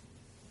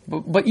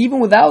 But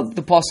even without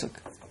the pasuk,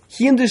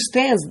 he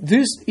understands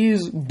this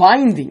is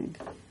binding.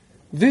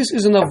 This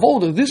is an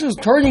avoda. This is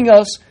turning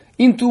us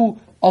into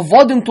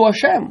avodim to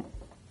Hashem.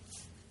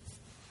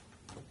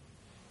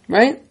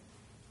 Right?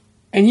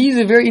 And he's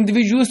a very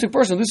individualistic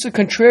person. This is a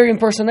contrarian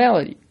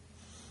personality.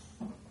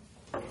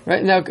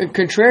 Right? Now, a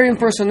contrarian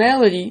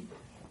personality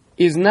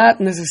is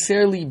not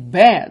necessarily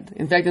bad.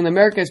 In fact, in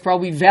America, it's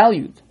probably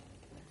valued.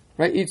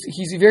 Right?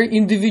 He's very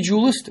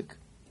individualistic.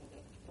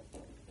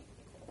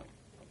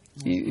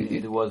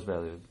 It was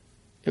valued.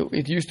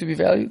 It used to be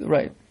valued?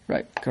 Right,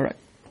 correct.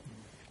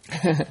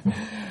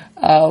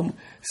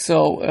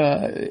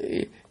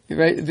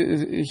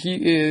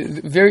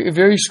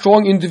 Very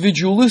strong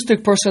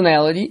individualistic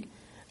personality,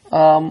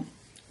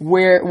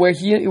 where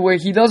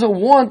he doesn't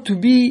want to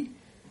be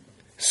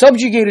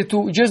subjugated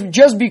to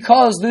just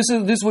because this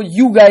is what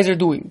you guys are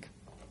doing.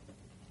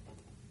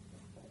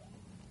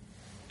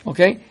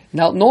 Okay?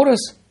 Now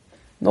notice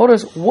what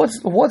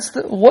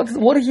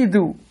did he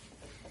do?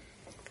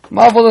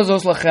 Ma'avoda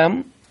zos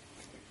lachem,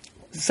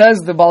 says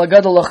the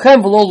Balagada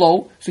lachem v'lo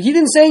lo. So he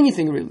didn't say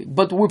anything really,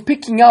 but we're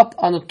picking up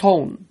on a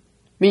tone.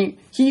 I mean,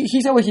 he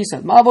said what he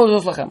said. Ma'avoda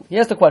zos lachem. He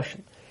asked the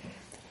question,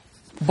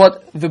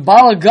 but the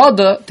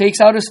Balagada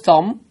takes out his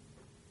thumb,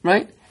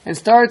 right, and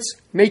starts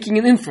making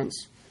an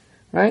inference,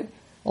 right?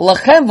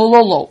 Lachem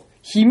v'lo lo.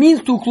 He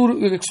means to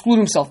exclude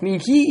himself. I mean,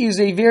 he is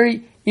a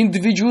very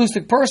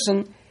individualistic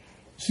person.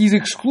 He's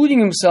excluding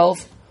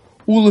himself.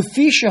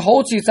 Ulefi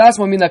shehotzi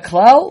tzasma min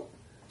haklal.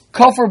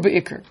 Kafar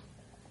be'ikr.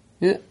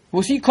 Yeah.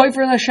 Was he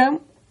kofer in Hashem?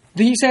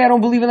 Did he say, I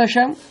don't believe in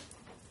Hashem?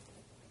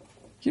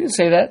 He didn't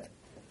say that.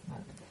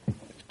 He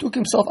took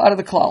himself out of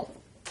the klal.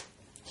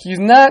 He's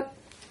not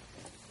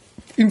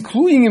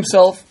including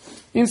himself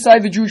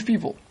inside the Jewish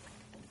people.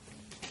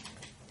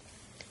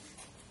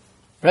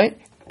 Right?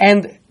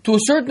 And to a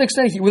certain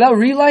extent, without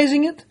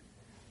realizing it,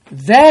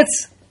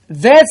 that's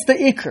the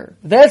ikr.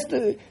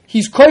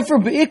 He's kofer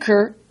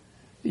be'ikr.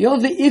 You know,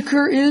 the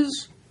ikr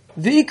is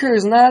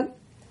not,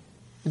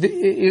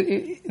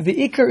 the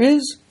ikr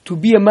is to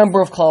be a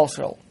member of Klal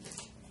Yisrael.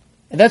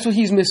 And that's what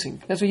he's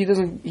missing. That's what he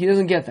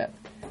doesn't get that.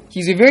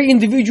 He's a very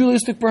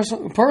individualistic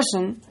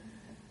person.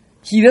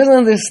 He doesn't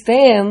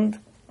understand,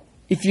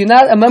 if you're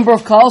not a member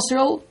of Klal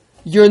Yisrael,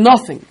 you're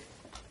nothing.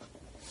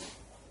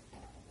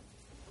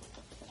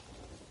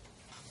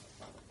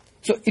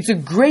 So it's a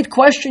great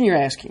question you're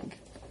asking,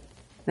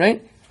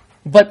 right?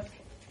 But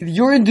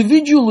your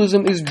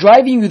individualism is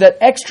driving you that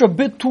extra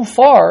bit too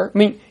far. I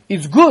mean,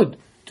 it's good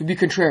to be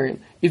contrarian.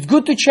 It's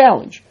good to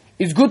challenge.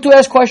 It's good to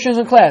ask questions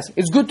in class.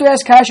 It's good to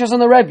ask kashas on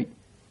the Rebbe,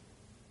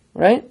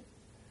 right?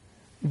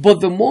 But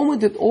the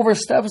moment it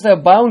oversteps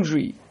that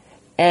boundary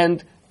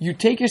and you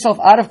take yourself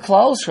out of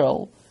Klal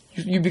Yisrael,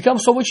 you become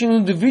so much an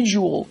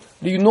individual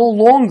that you're no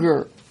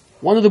longer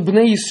one of the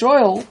Bnei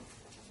Yisrael.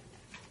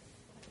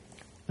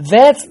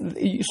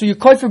 So you're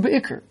kofer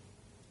be'ikr.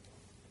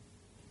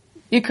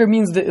 Ikr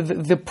means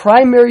the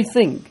primary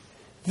thing.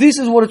 This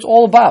is what it's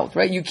all about,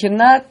 right? You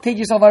cannot take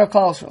yourself out of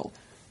Klal Yisrael.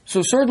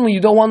 So certainly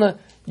you don't want to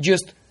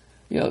just,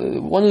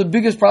 one of the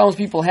biggest problems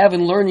people have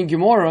in learning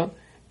Gemara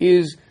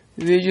is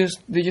they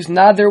just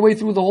nod their way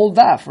through the whole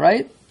daf,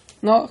 right?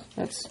 No,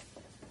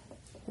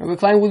 Rabbi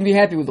Klein wouldn't be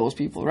happy with those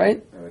people,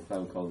 right? Rabbi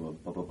Klein would call them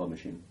a bubble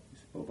machine.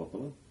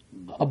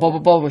 A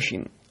bubble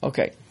machine.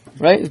 Okay.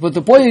 Right? But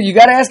the point is, you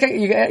gotta ask,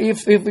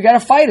 if you gotta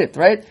fight it,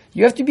 right?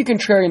 You have to be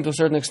contrarian to a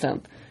certain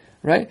extent,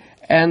 right?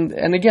 And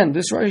again,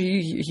 this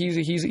Rashi,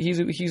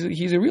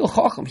 he's a real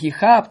chacham. He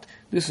chapped,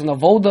 this is an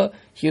avoda,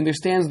 he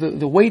understands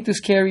the weight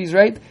this carries,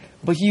 right?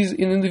 But he's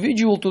an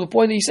individual to the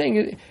point that he's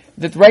saying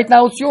that right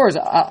now it's yours.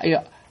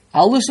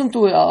 I'll listen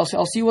to it, I'll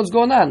see what's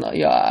going on.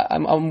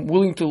 I'm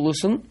willing to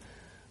listen,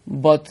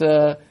 but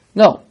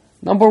no.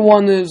 Number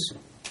one is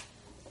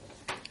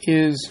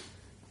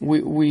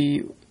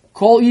we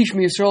Kol ish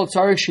miYisrael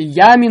tzarich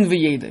sheyamin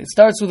v'yeda. It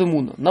starts with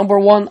emunah. Number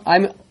one,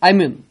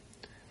 I'm in,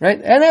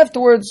 right? And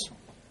afterwards,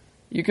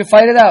 you can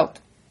fight it out.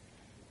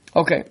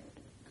 Okay.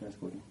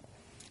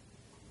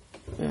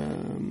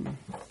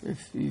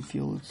 If you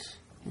feel it's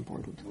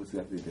important. What's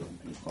exactly the difference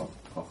between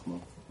Chachma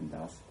and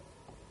Das?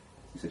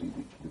 You said the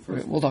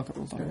first. Okay, we'll talk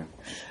about it.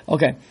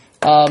 Okay.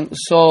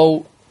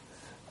 So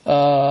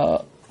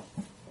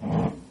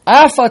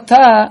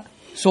afata.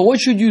 So what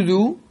should you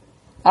do?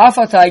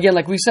 Afata, again,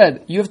 like we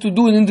said, you have to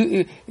do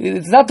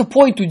it's not the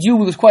point to deal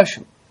with this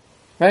question,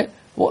 right?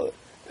 Well,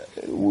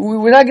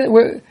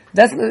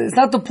 it's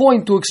not the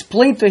point to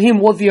explain to him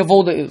what the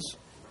avoda is.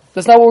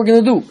 That's not what we're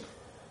going to do.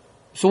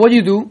 So what do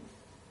you do?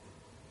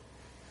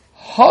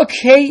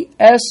 Hakei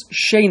es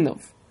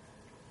sheinav.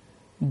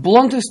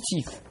 Blunt his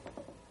teeth.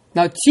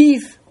 Now,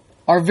 teeth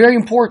are very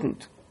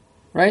important,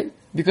 right?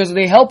 Because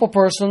they help a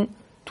person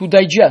to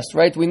digest,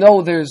 right? We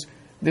know there's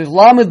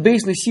Lamed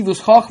Beis Nesivus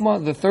Chachma,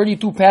 the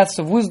 32 paths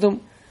of wisdom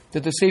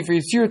that the Sefer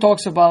Yitzir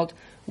talks about,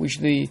 which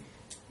the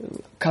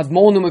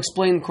Kadmonim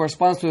explain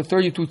corresponds to the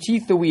 32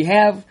 teeth that we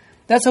have.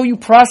 That's how you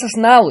process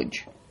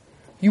knowledge.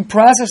 You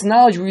process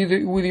knowledge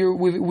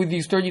with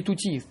these 32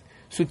 teeth.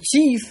 So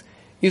teeth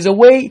is a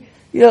way,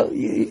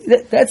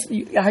 that's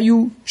how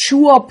you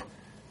chew up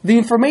the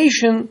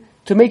information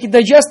to make it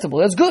digestible.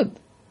 That's good.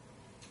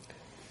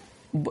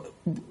 But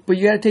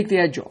you got to take the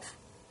edge off.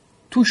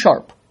 Too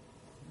sharp.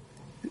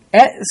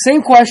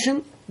 Same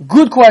question,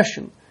 good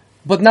question,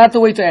 but not the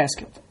way to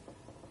ask it.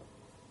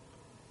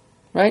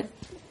 Right?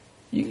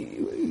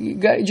 You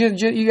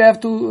have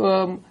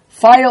to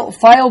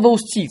file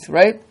those teeth,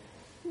 right?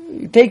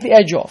 You take the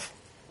edge off.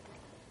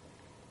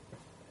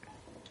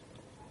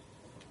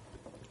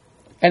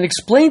 And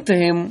explain to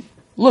him,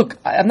 look,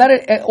 I'm not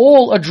at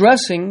all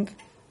addressing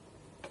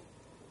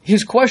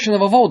his question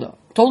of avoda,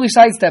 totally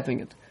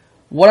sidestepping it.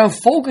 What I'm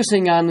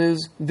focusing on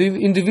is the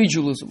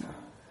individualism.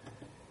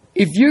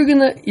 If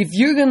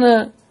you're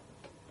gonna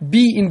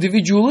be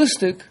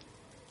individualistic,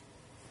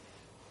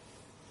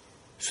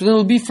 so then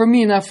it'll be for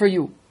me and not for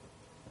you.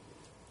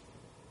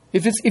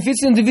 If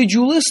it's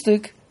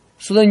individualistic,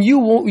 so then you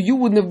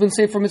wouldn't have been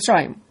saved from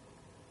Mitzrayim.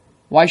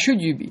 Why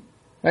should you be?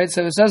 Right?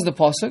 So it says the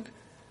pasuk,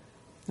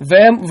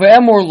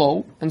 "Ve'emor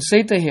lo," and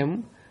say to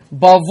him,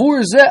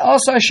 "Bavur ze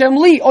asa Hashem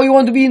li." Oh, you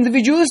want to be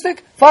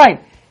individualistic? Fine.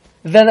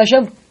 Then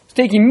Hashem is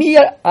taking me.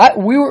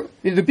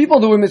 The people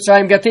that were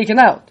Mitzrayim got taken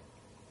out.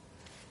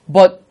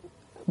 But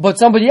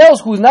somebody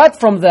else who's not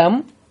from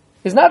them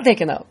is not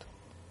taken out.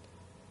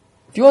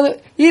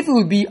 If it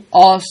would be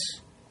us,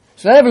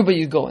 so then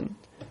everybody's going.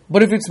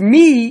 But if it's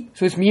me,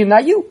 so it's me and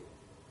not you.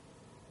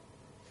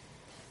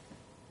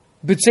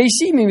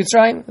 B'tzeisi mi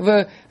Mitzrayim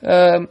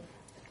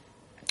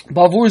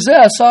bavur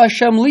zeh asa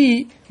Hashem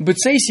li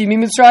b'tzeisi mi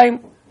Mitzrayim.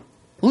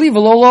 Leave a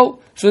lolo,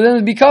 so then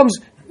it becomes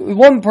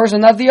one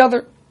person, not the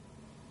other.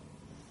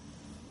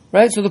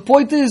 Right? So the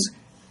point is,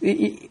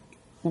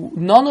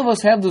 none of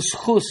us have the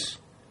schus,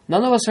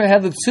 none of us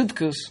have the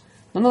tzidkus,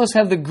 none of us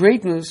have the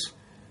greatness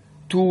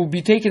to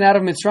be taken out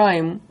of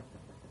Mitzrayim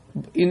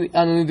on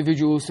an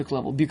individualistic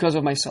level because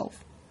of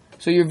myself.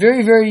 So you're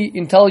very, very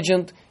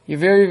intelligent, you're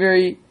very,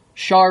 very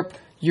sharp,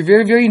 you're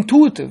very, very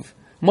intuitive,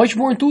 much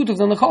more intuitive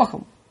than the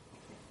Chacham.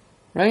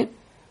 Right?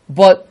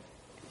 But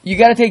you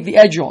got to take the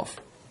edge off.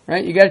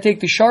 Right? You got to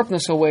take the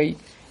sharpness away,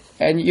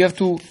 and you have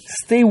to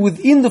stay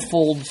within the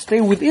fold,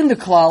 stay within the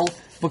klal,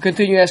 but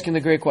continue asking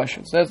the great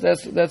questions.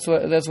 That's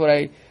what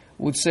I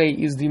would say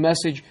is the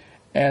message.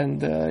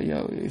 And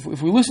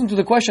if we listen to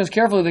the questions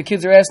carefully the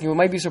kids are asking, we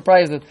might be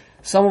surprised that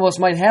some of us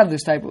might have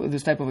this type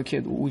of a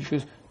kid, which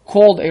was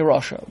called a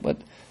Rasha,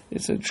 but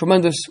it's a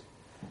tremendous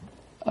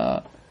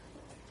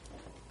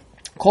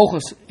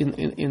kochos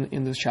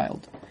in this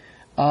child.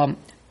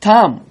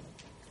 Tam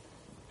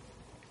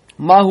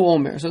Mahu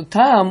Omer. So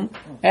Tam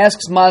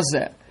asks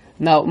Mazeh.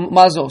 Now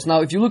Mazos.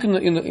 Now if you look in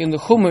the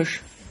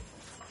Chumash,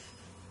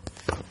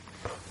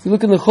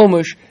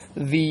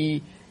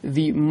 the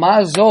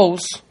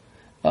Mazos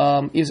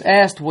is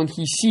asked when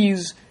he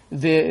sees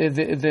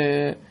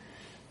the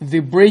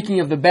breaking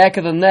of the back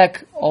of the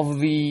neck of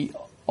the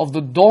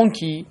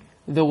donkey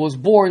that was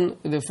born,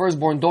 the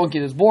firstborn donkey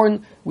that's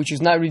born, which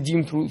is not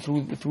redeemed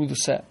through the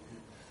set.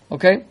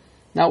 Okay?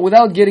 Now,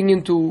 without getting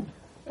into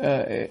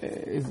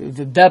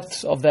the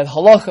depths of that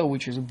halacha,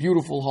 which is a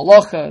beautiful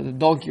halacha, the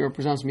donkey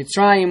represents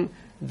Mitzrayim,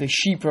 the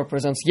sheep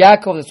represents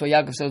Yaakov. That's why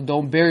Yaakov says,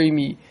 "Don't bury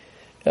me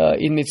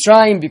in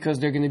Mitzrayim, because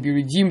they're going to be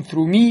redeemed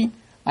through me.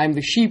 I'm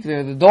the sheep,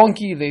 they're the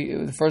donkey,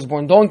 the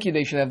firstborn donkey.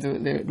 They should have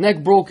their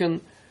neck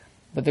broken,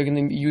 but they're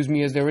going to use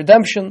me as their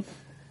redemption."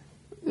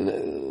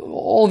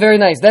 All very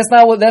nice. That's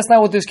not what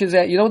this kid's.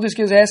 You know what this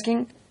kid's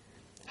asking?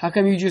 How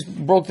come you just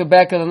broke the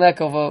back of the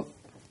neck of a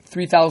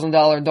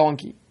 $3,000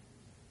 donkey?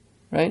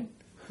 Right?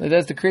 Like,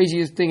 that's the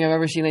craziest thing I've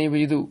ever seen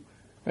anybody do.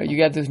 Right? You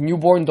got this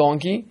newborn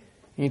donkey,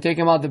 and you take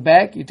him out the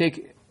back. You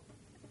take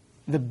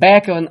the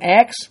back of an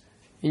axe,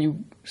 and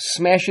you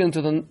smash it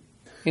into the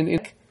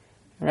neck.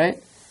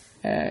 Right?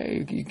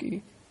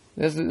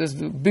 That's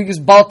the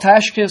biggest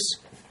Baltashkis,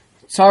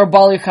 Tsar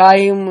Bali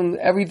Chaim, and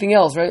everything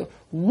else, right?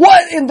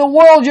 What in the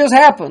world just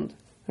happened?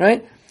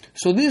 Right?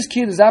 So this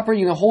kid is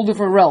operating in a whole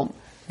different realm.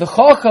 The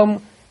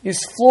Chacham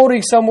is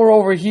floating somewhere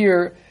over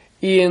here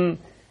in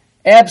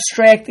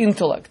abstract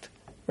intellect.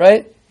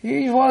 Right?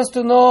 He wants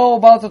to know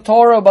about the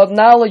Torah, about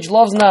knowledge,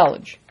 loves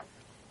knowledge.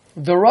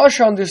 The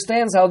Rasha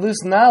understands how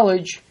this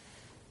knowledge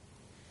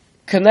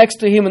connects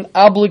to him and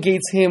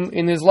obligates him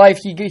in his life.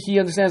 He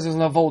understands as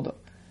an avoda.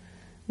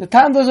 The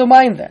Tam doesn't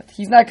mind that.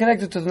 He's not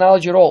connected to the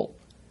knowledge at all.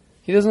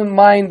 He doesn't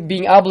mind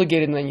being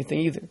obligated in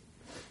anything either.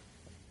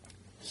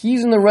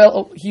 He's in the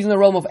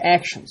realm of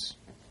actions.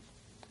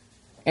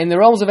 And in the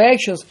realms of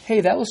actions,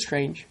 hey, that was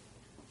strange.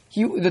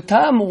 The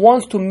Tam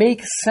wants to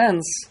make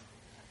sense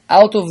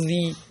out of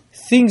the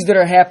things that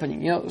are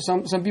happening. You know,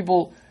 some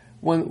people,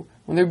 when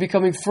they're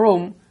becoming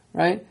frum,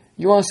 right,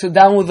 you want to sit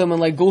down with them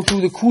and like go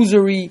through the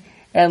kuzari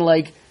and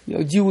like, you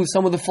know, deal with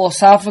some of the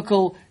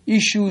philosophical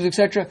issues,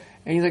 etc.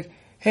 And he's like,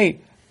 hey,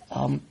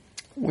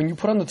 when you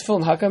put on the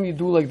tefillin, how come you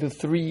do like the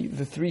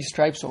three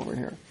stripes over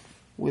here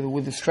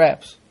with the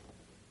straps,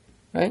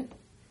 right?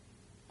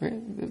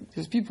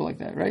 There's people like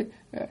that, right?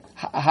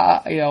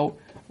 How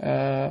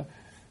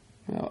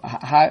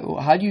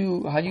do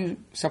you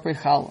separate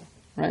challah,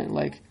 right?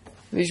 Like,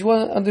 they just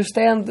want to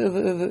understand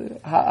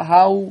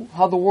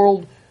how the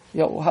world,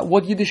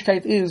 what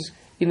Yiddishkeit is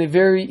in a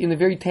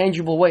very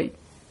tangible way.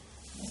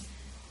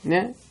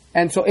 Yeah,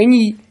 and so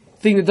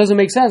anything that doesn't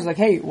make sense, like,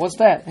 hey, what's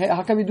that? Hey,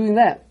 how come you're doing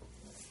that?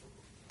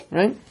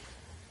 Right?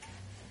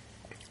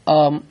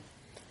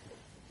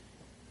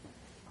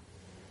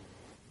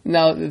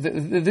 Now,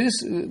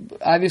 this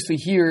obviously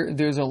here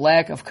there's a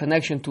lack of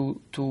connection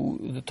to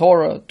the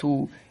Torah,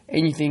 to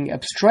anything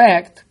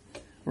abstract,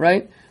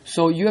 right?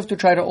 So you have to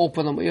try to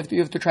open them. You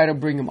have to try to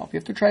bring them up. You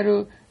have to try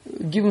to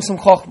give them some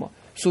chokhmah.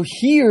 So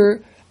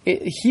here,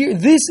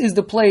 this is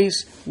the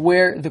place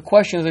where the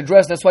question is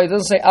addressed. That's why it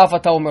doesn't say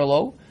Afata Omer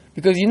Lo,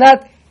 because you're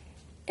not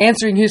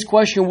answering his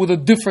question with a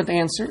different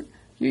answer.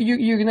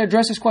 You're going to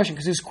address his question,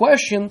 because his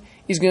question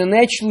is going to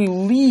naturally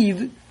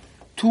lead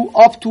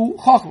up to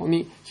chokhmah. I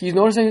mean, he's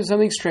noticing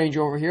something strange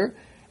over here,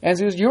 and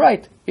says, "You're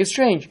right. It's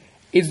strange.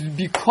 It's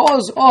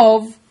because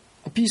of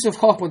a piece of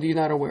chokhmah that you're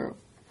not aware of."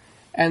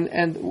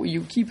 And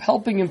you keep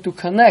helping him to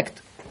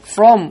connect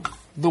from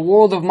the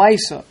world of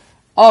Maisa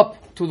up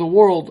to the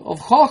world of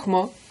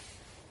Chokhmah.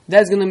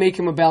 That's going to make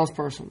him a balanced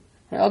person.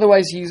 Right?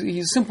 Otherwise, he's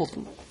a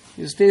simpleton.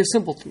 He'll stay a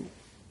simpleton.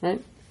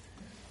 Right?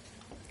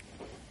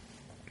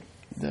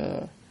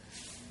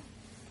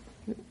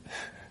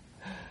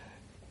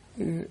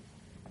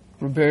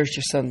 Reberish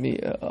just sent me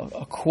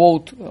a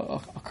quote, a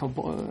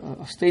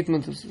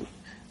statement.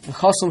 The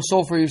Chasam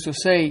Sofer used to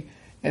say,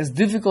 as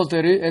difficult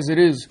as it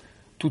is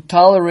to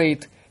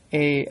tolerate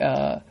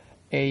a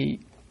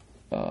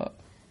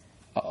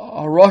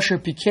Rasha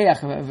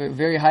Pikeach, a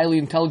very highly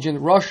intelligent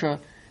Rasha,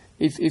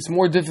 it's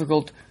more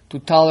difficult to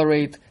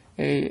tolerate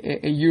a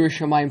Yireh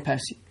Shamayim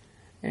Pesi,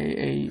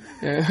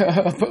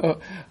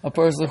 a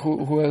person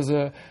who has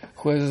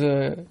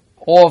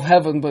awe of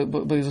heaven,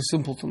 but is a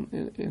simpleton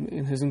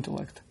in his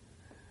intellect.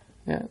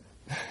 Yeah.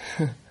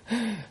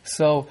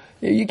 So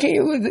you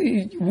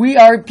can't. We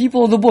are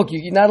people of the book.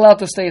 You're not allowed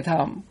to stay at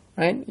home,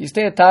 right? You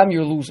stay at home,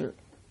 you're a loser.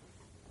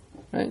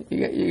 Right?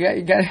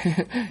 You got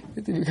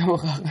to become a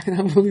chacham.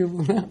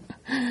 Unbelievable now.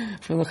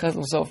 From the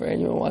Chesed Sofer,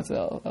 anyone wants it,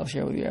 I'll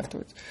share with you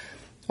afterwards.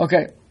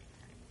 Okay.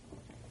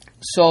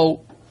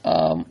 So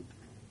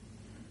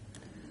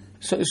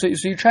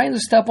you're trying to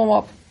step them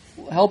up,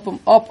 help them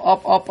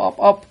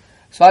up.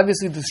 So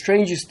obviously the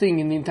strangest thing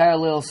in the entire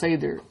Leil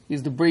Seder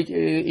is the break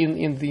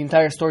in the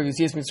entire story of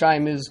Yetzias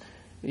Mitzrayim is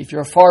if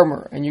you're a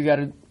farmer and you got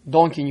a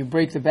donkey and you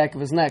break the back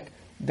of his neck,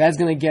 that's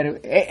going to get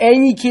it.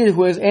 Any kid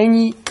who has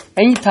any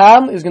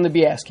time is going to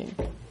be asking,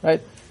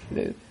 right?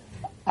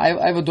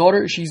 I have a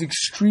daughter. She's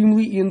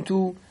extremely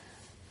into,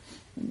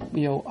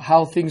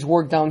 how things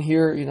work down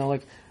here.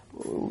 Like,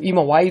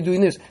 Ima, why are you doing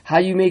this? How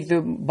do you make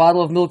the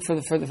bottle of milk for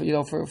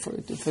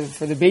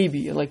the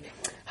baby? Like,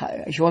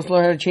 she wants to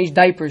learn how to change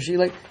diapers.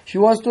 She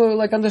wants to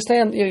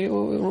understand,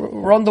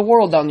 run the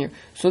world down here.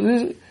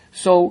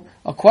 So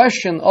a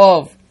question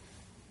of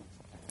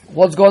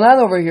what's going on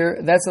over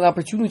here, that's an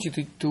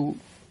opportunity to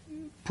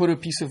put a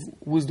piece of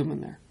wisdom in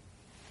there.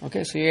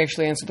 Okay, so you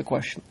actually answered the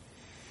question.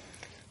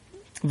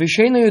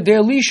 V'sheina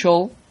yodei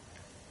lishol,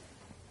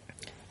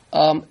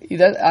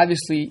 that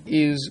obviously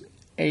is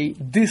a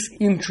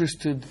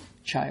disinterested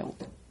child.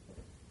 I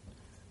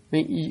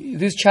mean,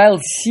 this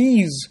child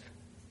sees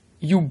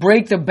you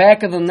break the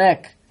back of the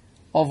neck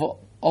of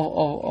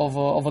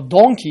a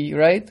donkey,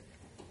 right?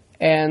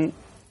 And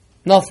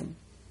nothing,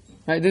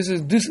 right? This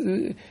is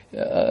very,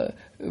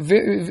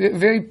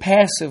 very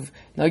passive.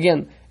 Now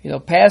again,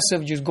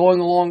 passive, just going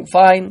along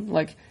fine,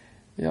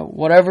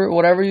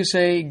 whatever you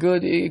say,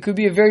 good. It could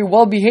be a very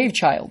well-behaved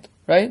child,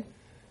 right?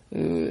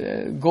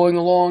 Going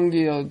along,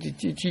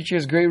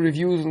 teacher's great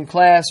reviews in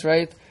class,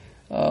 right?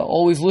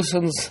 Always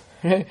listens,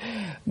 right?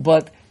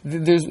 But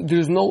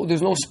there's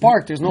no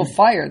spark, there's no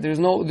fire,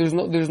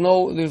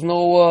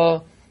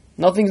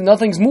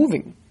 nothing's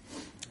moving,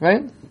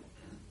 right?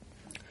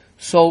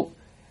 So,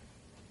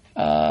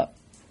 at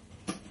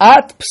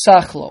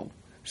psachlo,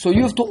 so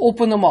you have to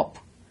open them up.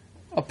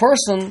 A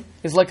person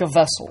is like a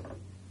vessel,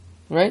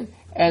 right?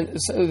 And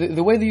so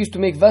the way they used to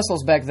make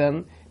vessels back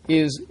then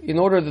is in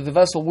order that the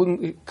vessel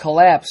wouldn't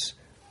collapse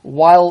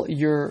while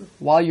you're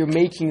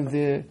making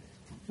the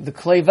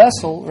clay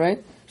vessel,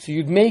 right? So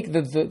you'd make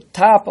the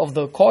top of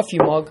the coffee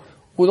mug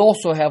would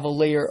also have a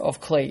layer of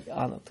clay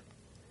on it,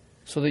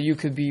 so that you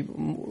could be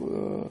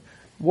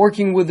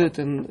working with it,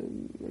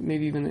 and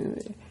maybe even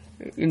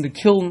in the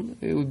kiln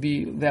it would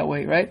be that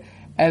way, right?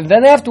 And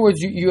then afterwards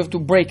you have to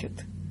break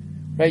it,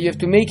 right? You have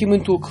to make him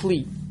into a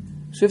kli.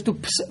 So you have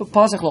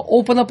to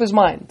open up his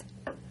mind.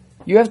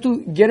 You have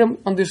to get him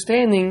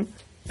understanding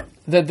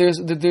that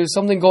there's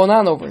something going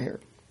on over here,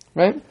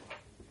 right?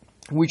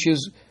 Which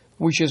is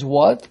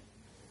what?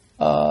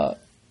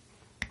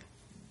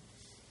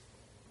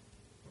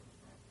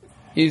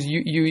 Is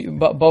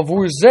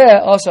bavur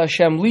zeh asa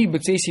Hashem li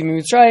b'tzeisi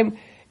mitzrayim,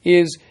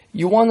 is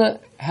you want to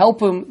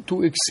help him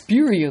to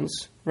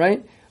experience,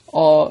 right?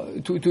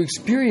 To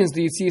experience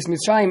the Yetzias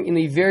Mitzrayim in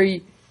a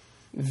very,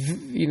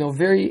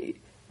 very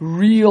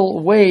real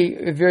way,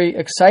 a very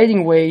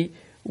exciting way,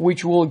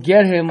 which will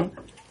get him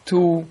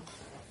to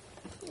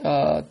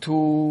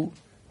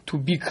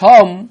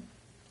become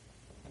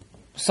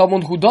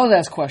someone who does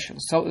ask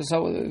questions. So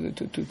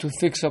to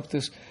fix up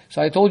this.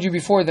 So I told you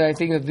before that I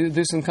think that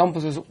this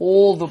encompasses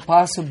all the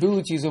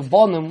possibilities of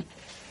Bonim.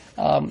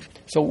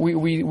 So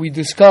we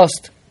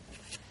discussed.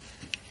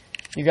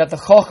 You got the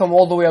Chacham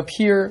all the way up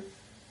here.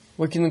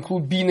 We can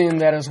include Bina in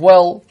that as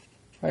well,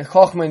 right?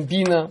 Chacham and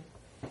Bina,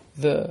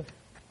 the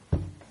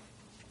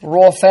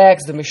raw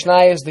facts, the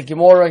Mishnayos, the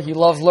Gemara. He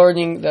loves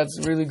learning. That's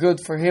really good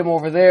for him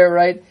over there,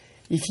 right?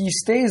 If he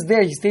stays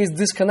there, he stays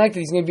disconnected.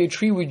 He's going to be a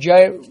tree with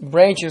giant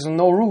branches and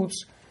no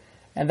roots,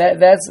 and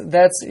that's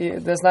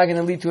not going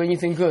to lead to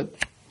anything good,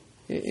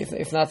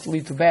 if not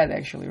lead to bad,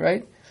 actually,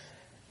 right?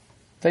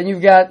 Then you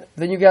got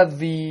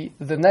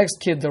the next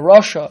kid, the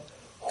Russia,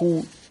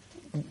 who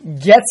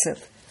gets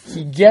it.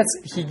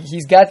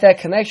 He's got that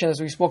connection, as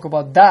we spoke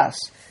about Das.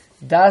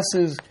 Das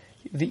is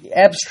the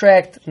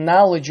abstract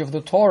knowledge of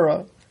the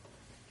Torah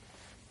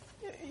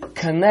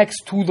connects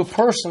to the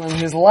person and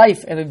his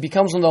life, and it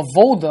becomes an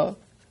avoda,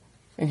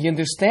 and he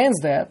understands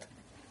that.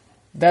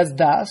 That's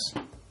Das.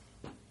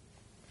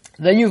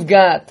 Then you've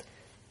got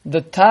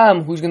the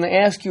Tam, who's going to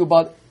ask you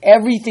about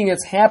everything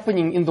that's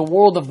happening in the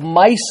world of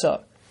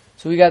Maisa.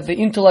 So we got the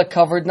intellect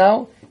covered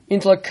now,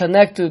 intellect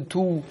connected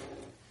to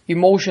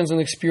emotions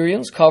and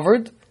experience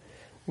covered.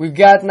 We've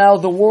got now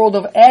the world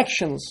of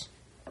actions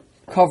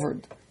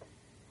covered.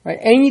 Right?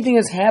 Anything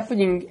that's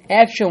happening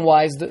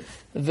action-wise,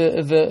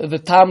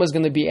 the Tam is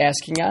going to be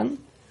asking on.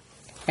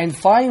 And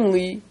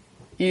finally,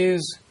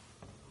 is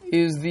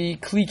the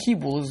Kli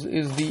Kibul,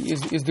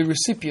 is the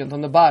recipient on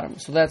the bottom.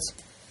 So that's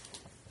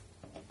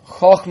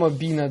Chochma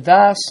Bina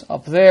Das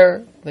up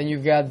there. Then you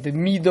got the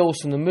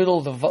Midos in the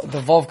middle, the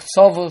Vav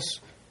Ksavos,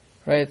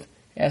 right?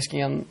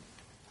 Asking on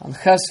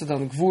Chesed,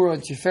 on Gvura,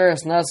 on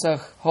Tiferes,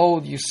 Netzach,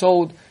 Hod,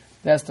 Yesod.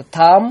 That's the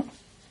Tam.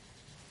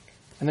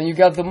 And then you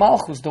got the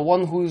Malchus, the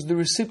one who is the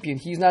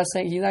recipient. He's not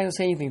going to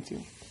say anything to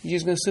you. He's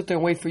just going to sit there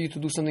and wait for you to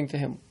do something to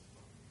him.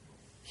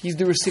 He's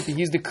the recipient.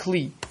 He's the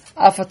Kli.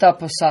 Afata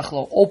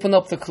Pasachlo. Open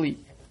up the Kli.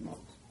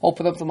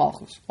 Open up the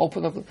Malchus.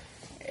 Open up the...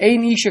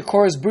 Ein Isha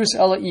Kores Bris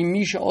Ela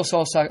Imisha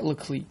Osa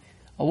Lekli.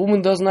 A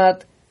woman does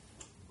not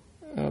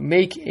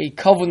make a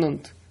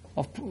covenant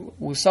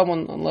with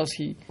someone unless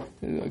he,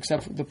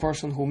 except the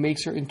person who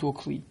makes her into a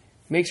Kli.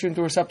 Makes her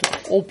into a receptacle.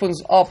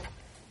 Opens up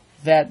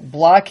that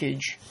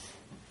blockage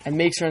and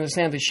makes her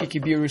understand that she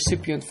could be a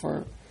recipient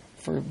for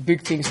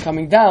big things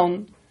coming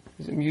down.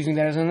 I'm using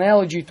that as an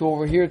analogy to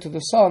over here to the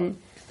sun.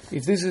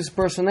 If this is his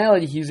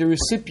personality, he's a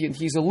recipient,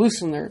 he's a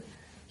listener,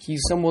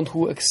 he's someone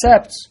who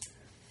accepts.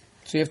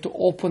 So you have to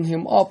open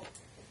him up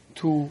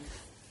to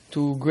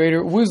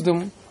greater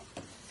wisdom.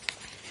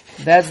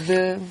 That's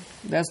the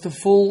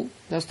full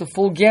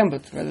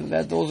gambit.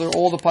 Right? Those are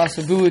all the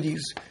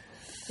possibilities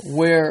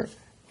where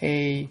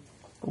a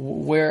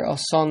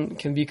son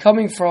can be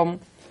coming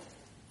from.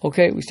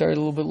 Okay, we started a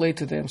little bit late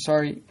today. I'm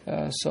sorry.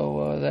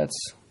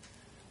 That's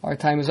our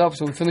time is up.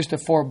 So we finished the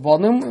 4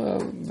 Banim.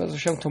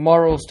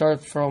 Tomorrow we'll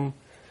start from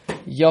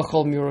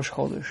Yachal Mirosh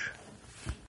Chodesh.